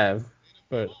rather have,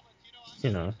 but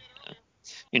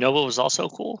You know what was also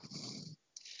cool?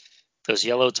 Those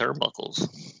yellow turnbuckles.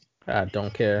 I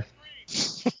don't care.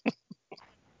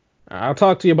 I'll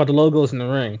talk to you about the logos in the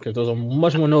ring because those are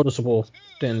much more noticeable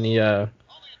than the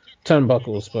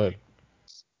turnbuckles, but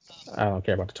I don't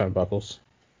care about the turnbuckles.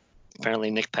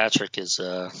 Apparently, Nick Patrick is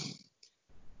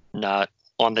not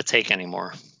on the take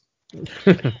anymore.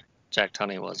 Jack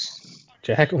Tunney was.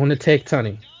 Jack on the take,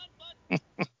 Tunney. Wait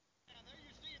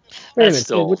a minute,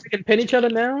 Still... we can pin each other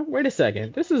now? Wait a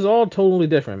second. This is all totally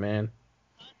different, man.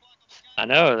 I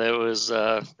know, there was...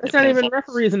 There's not even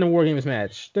referees in the War Games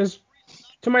match.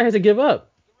 Somebody has to give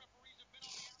up.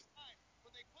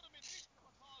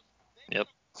 Yep.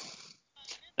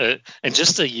 And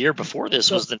just a year before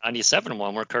this was the 97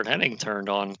 one where Kurt Hennig turned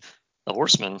on the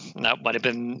Horseman. And that might have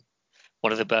been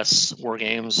one of the best War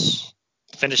Games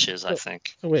finishes, I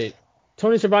think. So wait,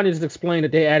 Tony Schiavone just explained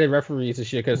that they added referees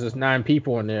this year because there's 9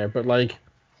 people in there, but like,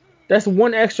 that's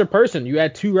one extra person. You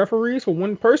add 2 referees for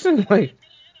one person? Like,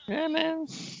 yeah, man.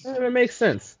 That makes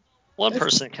sense. One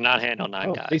person cannot handle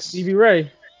 9 guys. Big Stevie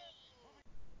Ray.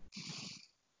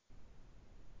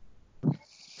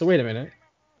 So wait a minute.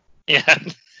 Yeah.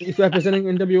 He's representing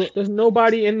NWO. There's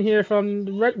nobody in here from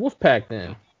the Red Wolfpack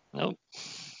then. Nope.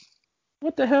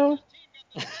 What the hell?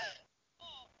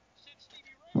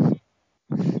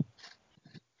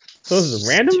 So is it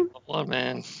random? One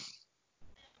man.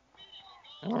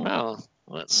 I don't know.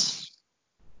 Let's.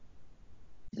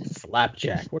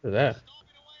 Slapjack. What is that?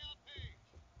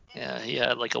 Yeah, he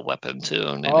had like a weapon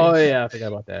too. Maybe. Oh yeah, I forgot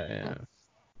about that. Yeah.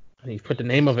 He put the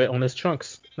name of it on his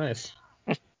trunks. Nice.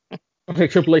 Okay,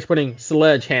 Triple H putting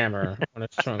Sledgehammer on his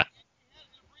trunk.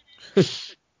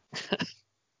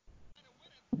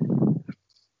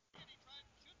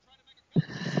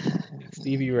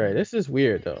 Stevie Ray. This is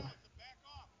weird though.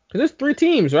 Cause there's 3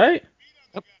 teams, right?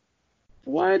 Yep.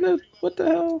 What the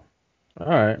hell? All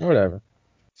right, whatever.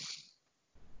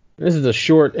 This is a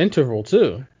short interval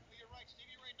too.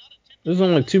 This is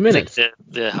only 2 minutes.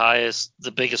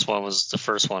 The biggest one was the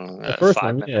first one. The first 5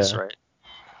 one, minutes, yeah. right?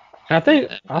 I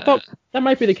thought that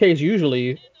might be the case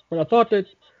usually, but I thought that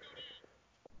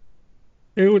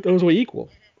those were equal.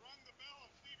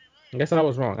 I guess I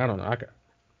was wrong. I don't know.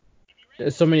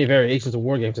 There's so many variations of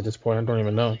War Games at this point. I don't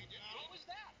even know.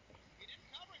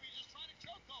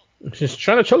 Just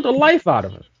trying to choke the life out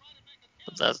of him.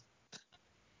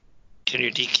 Can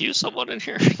you DQ someone in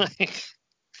here?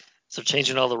 So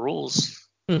changing all the rules.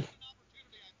 All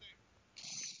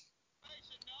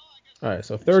right,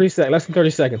 so less than 30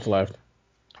 seconds left.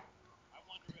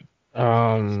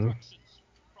 So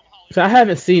I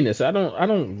haven't seen this. I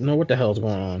don't know what the hell's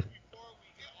going on.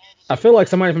 I feel like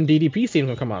somebody from DDP seems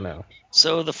to come out now.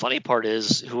 So the funny part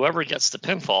is, whoever gets the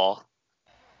pinfall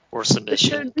or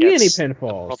submission gets a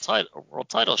pinfalls. world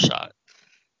title shot.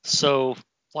 So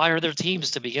why are there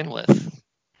teams to begin with?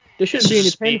 There shouldn't be any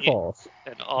pinfalls.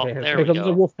 There we go. Because a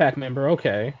Wolfpack member,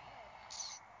 okay.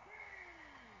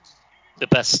 The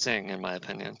best thing, in my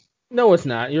opinion. No, it's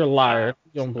not. You're a liar.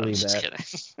 You don't believe that. Kidding.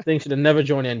 Thing should have never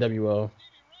joined the NWO.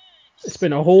 It's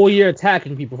been a whole year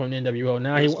attacking people from the NWO.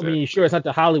 Now, sure, it's not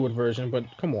the Hollywood version, but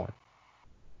come on.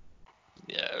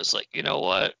 Yeah, it was like, you know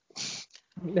what?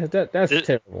 That's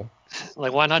terrible.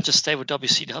 Like, why not just stay with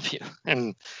WCW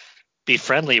and be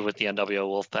friendly with the NWO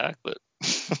Wolfpack? But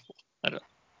I don't.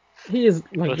 He is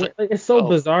it's so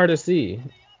bizarre to see.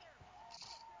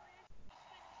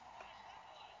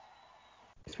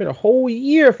 It's been a whole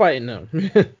year fighting them.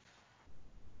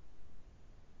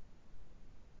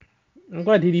 I'm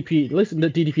glad DDP. Listen,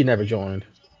 DDP never joined.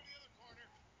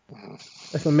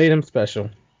 That's what made him special.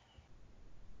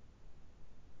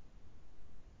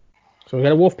 So we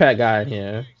got a Wolfpack guy in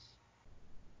here.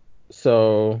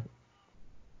 So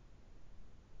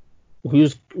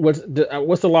what's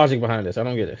the logic behind this? I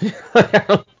don't get it.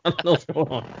 I don't know what's going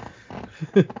on.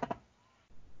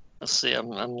 Let's see. I'm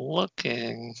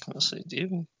looking. Let's see,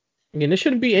 dude. Again, there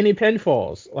shouldn't be any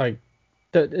pinfalls. Like,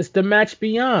 it's the match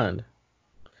beyond.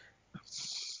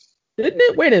 Didn't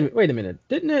it? Wait a minute.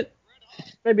 Didn't it?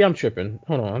 Maybe I'm tripping.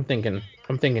 Hold on. I'm thinking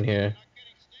here.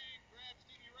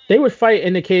 They would fight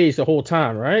in the cage the whole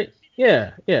time, right?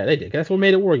 Yeah, they did. That's what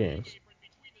made it War Games.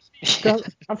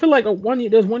 I feel like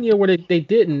there's one year where they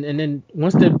didn't, and then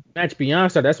once the match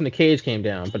beyond started, that's when the cage came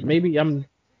down. But maybe I'm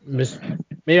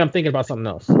thinking about something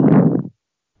else.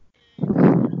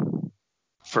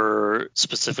 For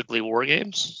specifically War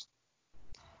Games?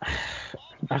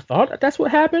 I thought that's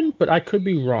what happened, but I could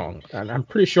be wrong. I'm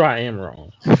pretty sure I am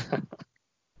wrong.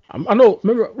 I know.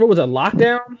 Remember, what was it?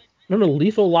 Lockdown? Remember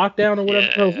Lethal Lockdown or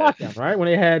whatever? Yeah. It was Lockdown, right? When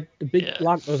they had the big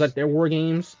lock. It was at their War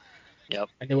Games. Yep.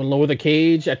 And they would lower the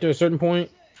cage after a certain point.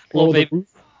 Well, maybe,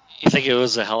 you think it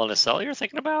was a Hell in a Cell you're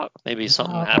thinking about? Maybe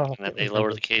something happened that they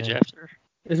lowered the cage after?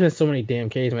 There's been so many damn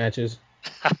cage matches.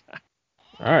 All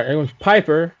right, everyone's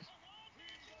Piper.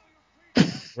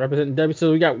 representing W.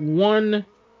 So we got 1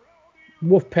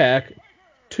 Wolfpack,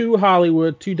 2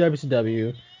 Hollywood, 2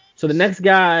 WCW. So the next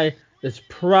guy is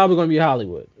probably going to be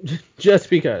Hollywood, just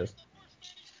because.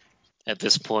 At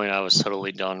this point, I was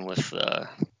totally done with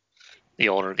the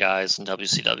older guys in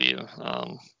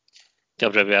WCW.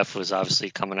 WWF was obviously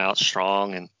coming out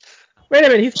strong, and Wait a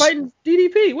minute, he's fighting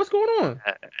DDP. What's going on?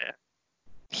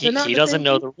 he doesn't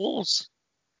know the rules.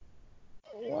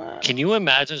 What? Can you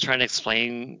imagine trying to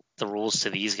explain the rules to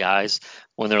these guys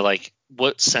when they're like,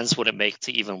 what sense would it make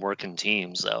to even work in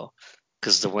teams, though?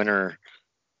 Because the winner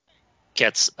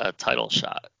gets a title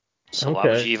shot. So Okay.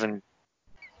 why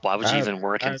would you even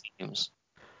work in teams?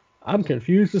 I'm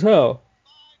confused as hell.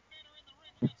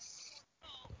 I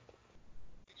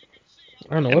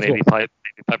don't know what's maybe going on.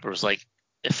 Piper was like,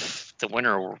 if the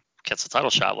winner gets a title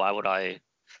shot, why would I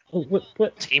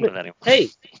team with anyone? Hey,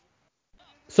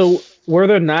 so were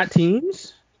there not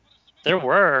teams? There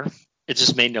were. It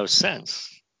just made no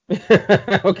sense.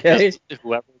 Okay.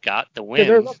 Whoever got the win.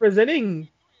 They're representing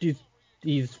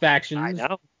these factions. I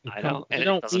know. They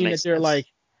don't mean that they're like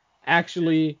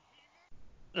actually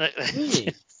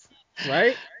teammates,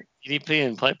 right? DDP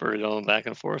and Piper are going back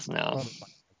and forth now.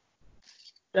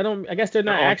 I guess they're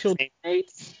not actual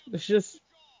teammates. It's just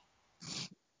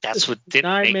that's what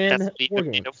made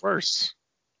it worse.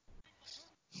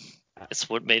 It's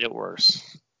what made it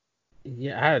worse.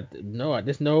 Yeah,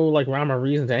 there's no like rhyme or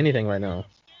reason to anything right now.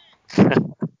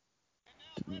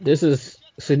 This is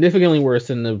significantly worse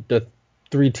than the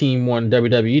 3-team one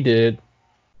WWE did. At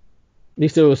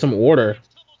least there was some order.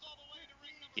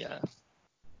 Yeah.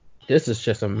 This is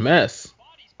just a mess.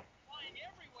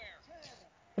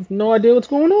 I have no idea what's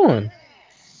going on.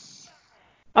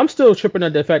 I'm still tripping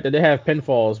at the fact that they have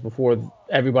pinfalls before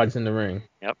everybody's in the ring.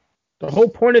 Yep. The whole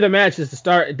point of the match is to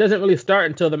start. It doesn't really start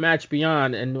until the match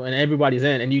beyond and when everybody's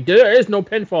in. And there is no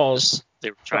pinfalls. They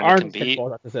were trying to compete. Pinfalls,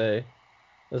 I have to say.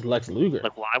 There's Lex Luger.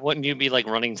 Like, why wouldn't you be like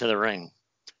running to the ring?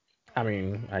 I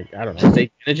mean, I don't know.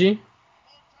 Take energy.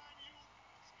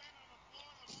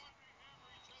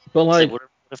 But like, what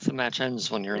if the match ends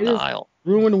when you're in the aisle?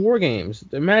 Ruin the War Games.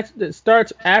 The match that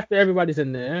starts after everybody's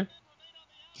in there.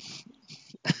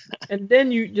 And then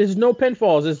there's no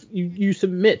pinfalls. You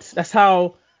submit. That's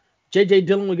how J.J.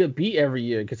 Dillon would get beat every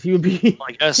year because he would be he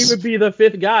would be the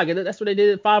 5th guy. That's what they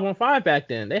did at 5-on-5 back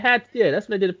then. That's what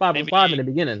they did at 5-on-5 in the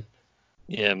beginning.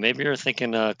 Yeah, maybe you're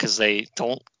thinking because they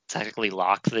don't technically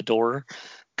lock the door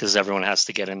because everyone has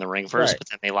to get in the ring first, but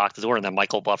then they lock the door and then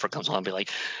Michael Buffer comes on and be like,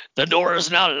 the door is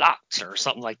now locked or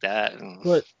something like that. And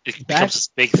it becomes this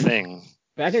big thing.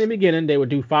 Back in the beginning, they would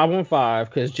do 5-on-5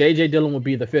 because J.J. Dillon would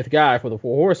be the 5th guy for the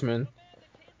 4 Horsemen.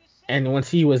 And once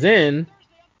he was in,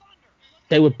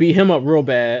 they would beat him up real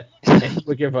bad and he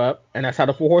would give up. And that's how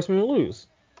the 4 Horsemen would lose.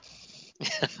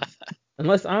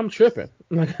 Unless I'm tripping.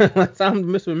 Unless I'm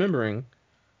misremembering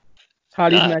how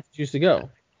these matches used to go.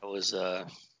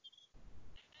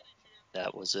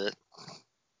 That was it.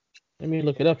 Let me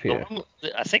look it up here.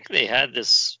 I think they had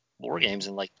this War Games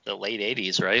in like the late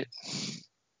 80s, right?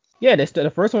 Yeah, the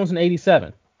first one was in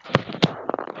 87.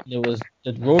 It was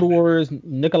the Road Warriors,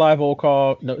 Nikolai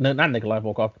Volkov, no, not Nikolai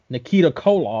Volkov, Nikita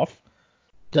Koloff,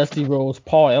 Dusty Rhodes,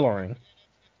 Paul Ellering,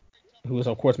 who was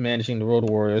of course managing the Road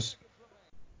Warriors.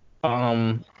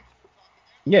 Yeah,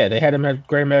 they had them at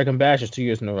Great American Bashes 2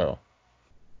 years in a row.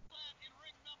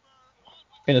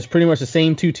 And it's pretty much the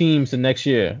same 2 teams the next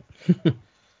year. Let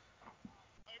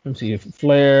me see.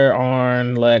 Flair,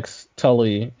 Arn, Lex,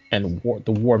 Tully, and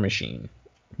the War Machine.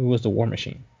 Who was the War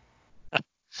Machine?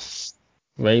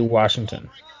 Ray Washington.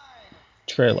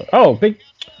 Trailer. Oh, of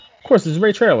course, it's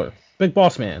Ray Trailer. Big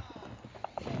Boss Man.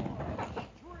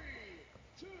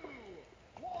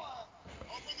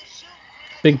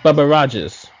 Big Bubba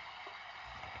Rogers.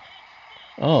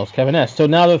 Oh, it's Kevin S. So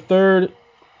now the 3rd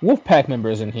Wolfpack member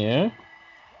is in here.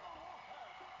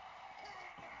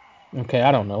 Okay,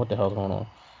 I don't know what the hell's going on.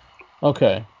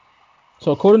 Okay.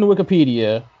 So according to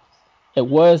Wikipedia,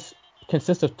 it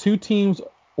consists of 2 teams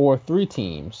or 3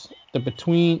 teams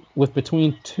between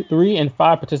 3 and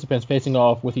 5 participants facing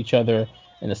off with each other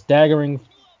in a staggering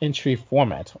entry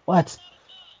format. What?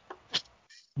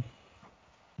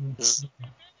 That's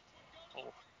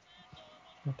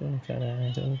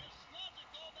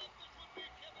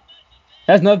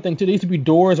another thing too. There used to be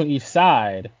doors on each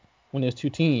side when there's 2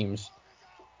 teams.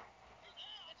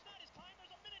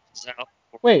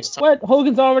 Wait, what?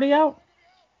 Hogan's already out?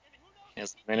 He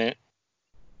has a minute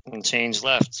and change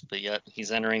left, but yet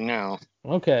he's entering now.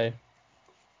 Okay.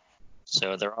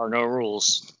 So there are no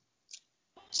rules.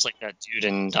 It's like that dude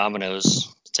in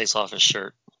Domino's takes off his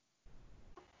shirt.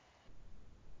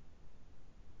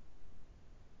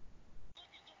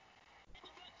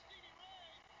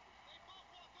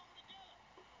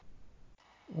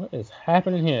 What is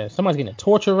happening here? Somebody's getting a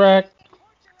torture rack.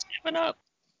 Giving up.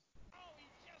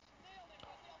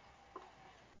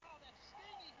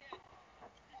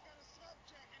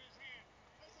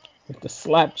 With the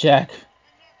slapjack.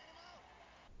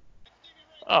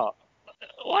 Oh,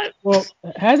 what? Well,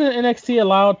 hasn't NXT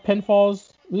allowed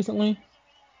pinfalls recently?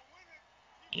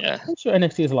 Yeah. I'm sure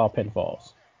NXT has allowed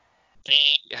pinfalls.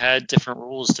 They had different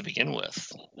rules to begin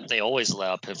with. They always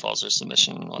allow pinfalls or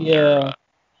submission on their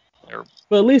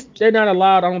But at least they're not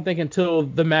allowed, I don't think, until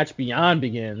the match beyond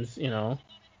begins, you know.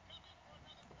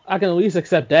 I can at least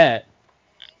accept that.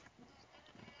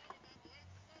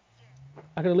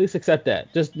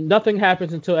 Just nothing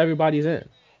happens until everybody's in.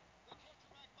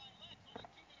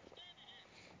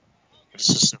 It's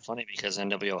just so funny because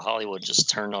NWO Hollywood just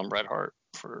turned on Bret Hart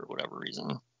for whatever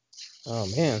reason. Oh,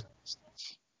 man.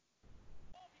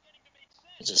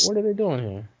 What are they doing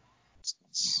here?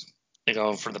 They're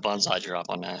going for the bonsai drop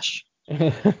on Nash.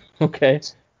 Okay.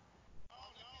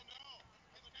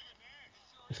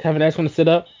 Does Kevin Nash want to sit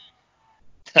up?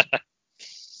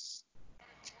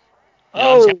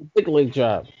 Big leg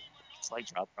drop. It's leg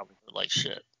drop probably hurt like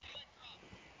shit.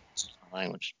 Excuse my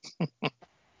language.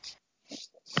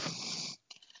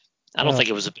 I don't think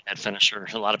it was a bad finisher.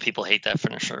 A lot of people hate that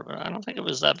finisher, but I don't think it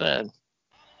was that bad.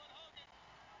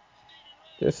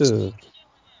 This is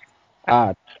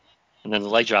odd. And then the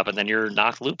leg drop, and then you're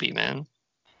knocked loopy, man.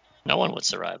 No one would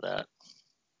survive that.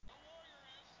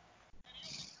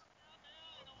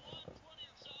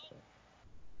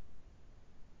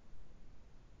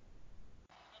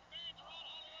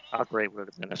 How great would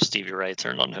it have been if Stevie Ray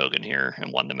turned on Hogan here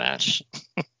and won the match?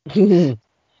 Who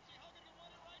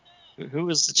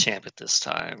was the champ at this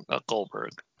time?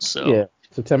 Goldberg. So yeah,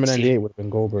 September 98 would have been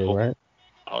Goldberg, right?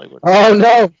 Hollywood. Oh,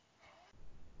 no!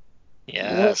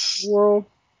 Yes. What world?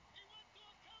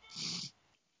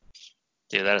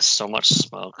 Dude, that is so much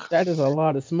smoke. That is a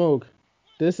lot of smoke.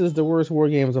 This is the worst War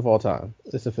Games of all time.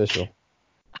 It's official.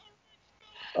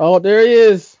 Oh, there he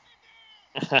is!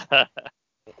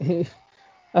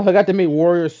 I forgot to make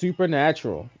Warrior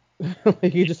supernatural.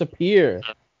 Like, he just appeared.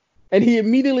 And he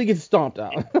immediately gets stomped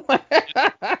out.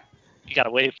 You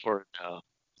gotta wait for it, though.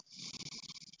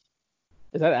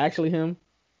 Is that actually him?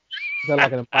 Is that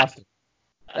like an imposter?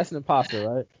 That's an imposter,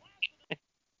 right?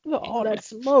 Look at all that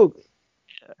smoke.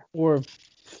 Yeah. Or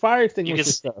fire extinguisher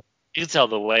stuff. You can tell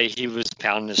the way he was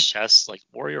pounding his chest. Like,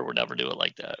 Warrior would never do it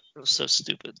like that. It was so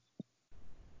stupid.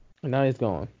 And now he's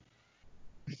gone.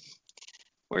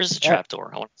 Where's the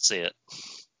trapdoor? I want to see it.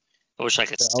 I wish I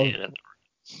could see it.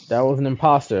 That was an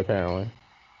imposter, apparently.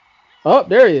 Oh,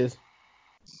 there he is.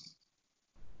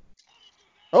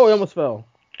 Oh, he almost fell.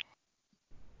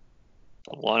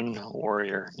 One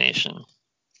Warrior Nation.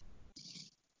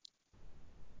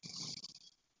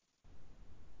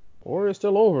 Warrior's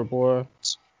still over, boy.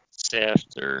 It's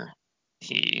after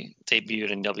he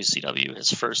debuted in WCW,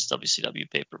 his first WCW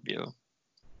pay-per-view.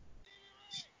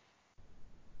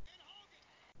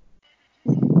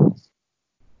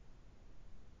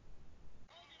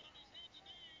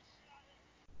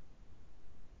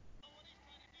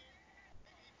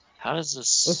 How does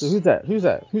this... Listen, who's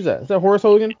that? Is that Horace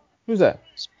Hogan? Who's that?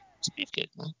 It's Beefcake,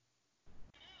 man.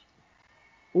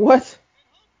 What?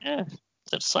 Yeah,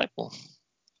 the disciple.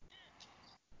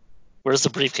 Where's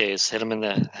the briefcase? Hit him in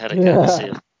the head again. See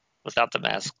if, without the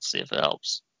mask. See if it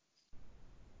helps.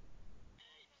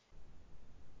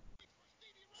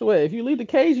 So wait, if you leave the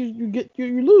cage,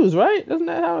 you lose, right? Isn't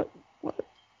that how? What?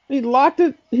 He locked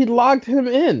him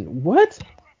in. What?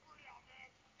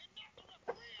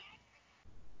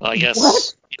 Well, I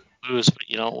guess you lose, but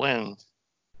you don't win.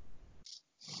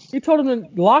 He told him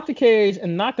to lock the cage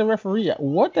and knock the referee out.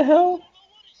 What the hell?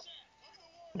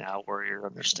 Now Warrior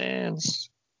understands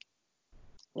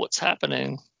what's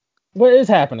happening. What is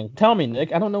happening? Tell me,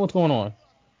 Nick. I don't know what's going on.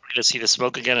 We're gonna see the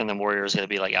smoke again, and then Warrior's gonna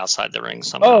be like outside the ring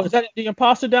somehow. Oh, is that the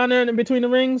imposter down there in between the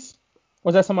rings? Or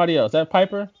is that somebody else? Is that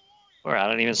Piper? Or I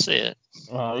don't even see it.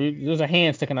 There's a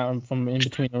hand sticking out from in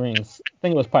between the rings. I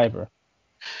think it was Piper.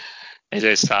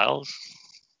 AJ Styles.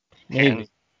 Maybe.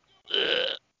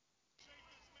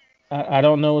 I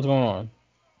don't know what's going on.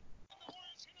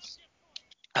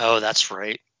 Oh, that's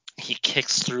right. He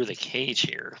kicks through the cage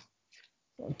here.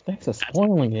 Thanks for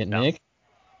spoiling it, Nick.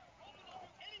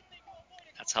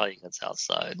 That's how he gets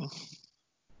outside.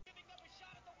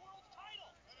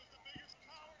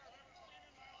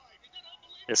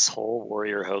 This whole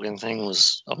Warrior Hogan thing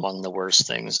was among the worst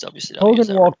things WCW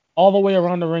Hogan walked all the way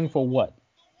around the ring for what?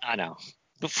 I know.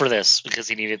 But for this, because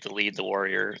he needed to lead the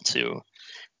Warrior to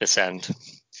this end.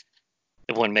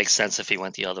 It wouldn't make sense if he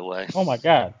went the other way. Oh my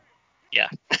God. Yeah.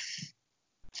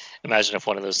 Imagine if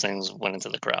one of those things went into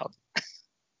the crowd.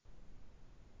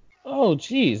 Oh,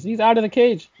 jeez. He's out of the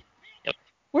cage. Yep.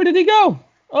 Where did he go?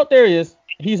 Oh, there he is.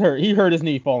 He's hurt. He hurt his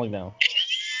knee falling down.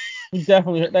 He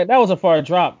definitely hurt. That was a far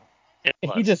drop.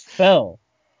 He just fell.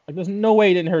 Like, there's no way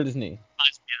he didn't hurt his knee.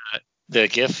 The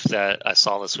GIF that I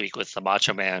saw this week with the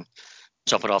Macho Man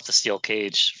jumping off the steel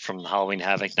cage from Halloween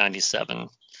Havoc 97.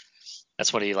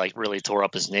 That's when he like really tore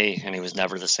up his knee, and he was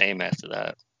never the same after that.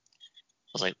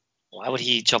 I was like, why would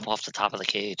he jump off the top of the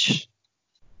cage?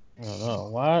 I don't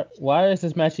know. Why is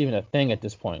this match even a thing at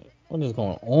this point? What is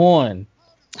going on?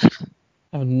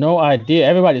 I have no idea.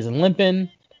 Everybody's limping.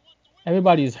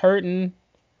 Everybody's hurting.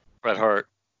 Bret Hart.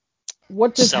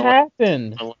 What just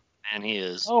happened? Man, he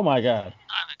is. Oh my God.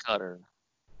 Diamond Cutter.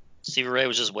 Stevie Ray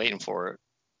was just waiting for it.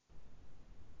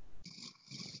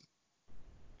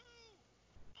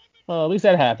 Well, at least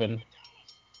that happened.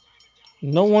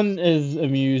 No one is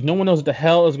amused. No one knows what the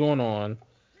hell is going on.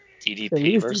 DDP at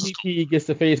least versus DDP gets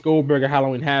to face Goldberg at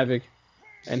Halloween Havoc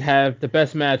and have the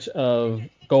best match of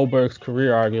Goldberg's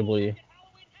career, arguably.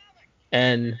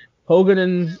 And Hogan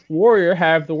and Warrior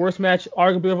have the worst match,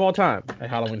 arguably, of all time at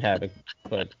Halloween Havoc.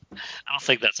 But I don't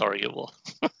think that's arguable.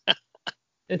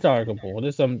 it's arguable.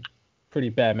 There's some pretty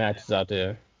bad matches out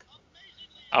there.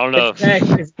 I don't know.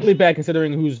 It's really bad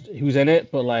considering who's in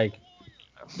it, but like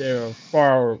there are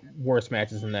far worse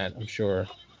matches than that, I'm sure.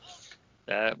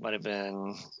 That might have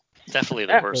been definitely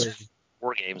the worst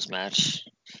War Games match.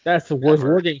 That's the worst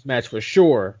War Games match for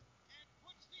sure.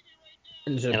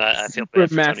 And I feel bad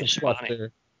for Tony Schiavone.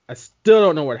 I still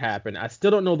don't know what happened. I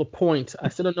still don't know the point. I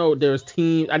still don't know there was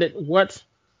teams. What?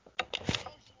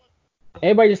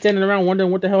 Everybody just standing around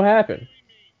wondering what the hell happened.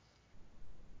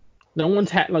 No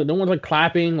one's like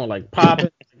clapping or like popping.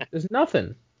 There's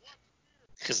nothing.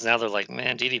 Because now they're like,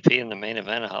 man, DDP in the main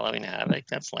event of Halloween Havoc.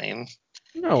 That's lame.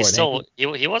 No,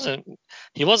 he wasn't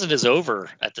as over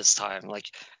at this time. Like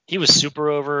he was super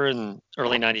over in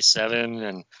early '97,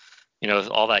 and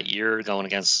all that year going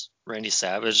against Randy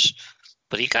Savage,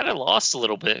 but he kind of lost a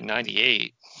little bit in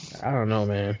 '98. I don't know,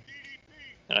 man.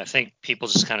 And I think people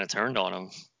just kind of turned on him.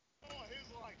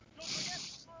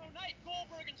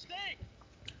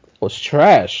 Was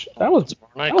trash. That was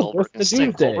Goldberg and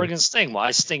Sting. Goldberg and Sting. Why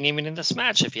is Sting even in this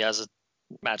match if he has a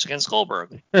match against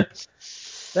Goldberg?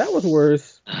 That was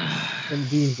worse than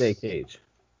Doomsday Cage.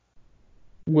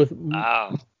 With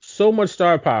so much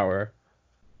star power.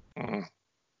 Mm.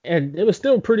 And it was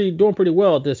still doing pretty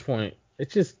well at this point.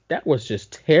 That was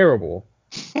just terrible.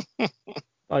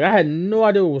 Like I had no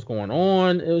idea what was going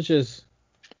on. It was just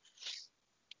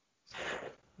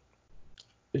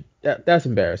that's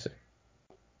embarrassing.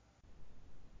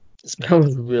 That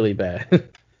was really bad.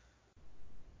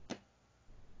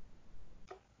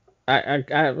 I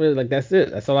really like that's it.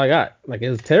 That's all I got. Like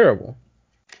it was terrible.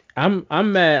 I'm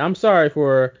mad. I'm sorry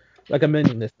for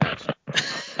recommending this match.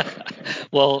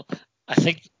 Well, I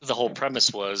think the whole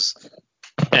premise was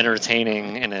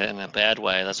entertaining in a bad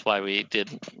way. That's why we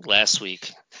did last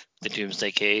week the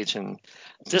Doomsday Cage, and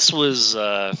this was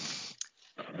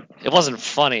it wasn't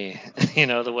funny,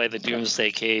 the way the Doomsday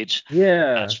Cage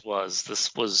match was.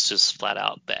 This was just flat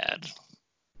out bad.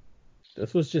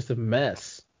 This was just a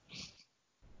mess.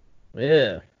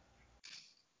 Yeah.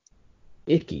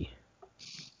 Icky.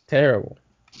 Terrible.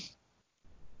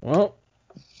 Well,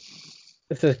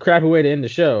 it's a crappy way to end the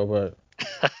show, but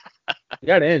you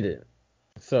gotta end it.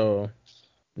 So,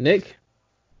 Nick,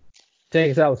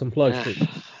 take us out with some plugs, please.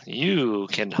 You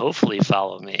can hopefully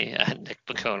follow me at Nick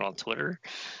Bacone on Twitter.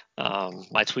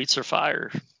 My tweets are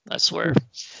fire, I swear.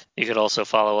 You could also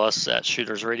follow us at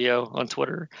Shooters Radio on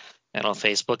Twitter and on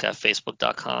Facebook at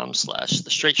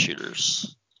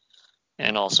facebook.com/TheStraightShooters.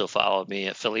 And also follow me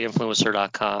at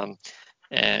PhillyInfluencer.com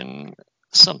and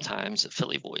sometimes at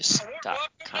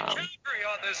PhillyVoice.com.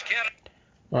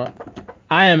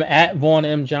 I am at Vaughn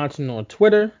M. Johnson on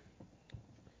Twitter.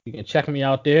 You can check me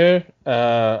out there.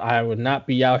 I would not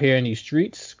be out here in these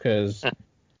streets because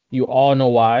you all know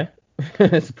why.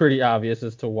 It's pretty obvious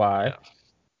as to why.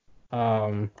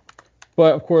 But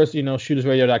of course,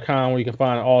 shootersradio.com where you can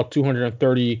find all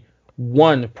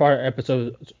 231 prior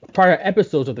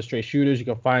episodes of the Straight Shooters. You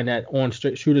can find that on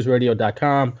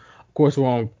shootersradio.com. Of course, we're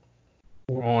on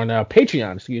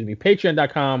Patreon,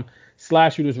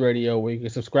 patreon.com/shootersradio, where you can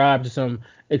subscribe to some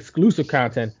exclusive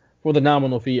content for the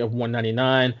nominal fee of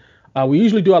 $1.99. We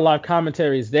usually do our live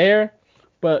commentaries there,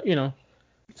 but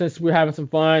since we're having some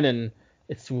fun and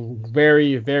it's a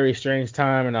very, very strange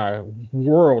time in our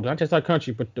world, not just our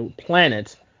country, but the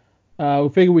planet, we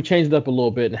figured we'd change it up a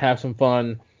little bit and have some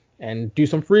fun and do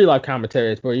some free live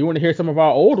commentaries. But you want to hear some of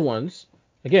our old ones,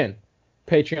 again,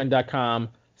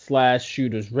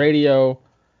 patreon.com/shootersradio.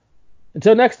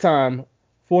 Until next time,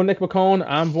 For Nick McCone,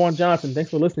 I'm Vaughn Johnson. Thanks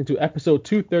for listening to episode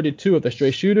 232 of The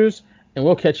Straight Shooters, and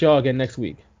we'll catch y'all again next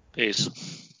week.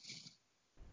 Peace.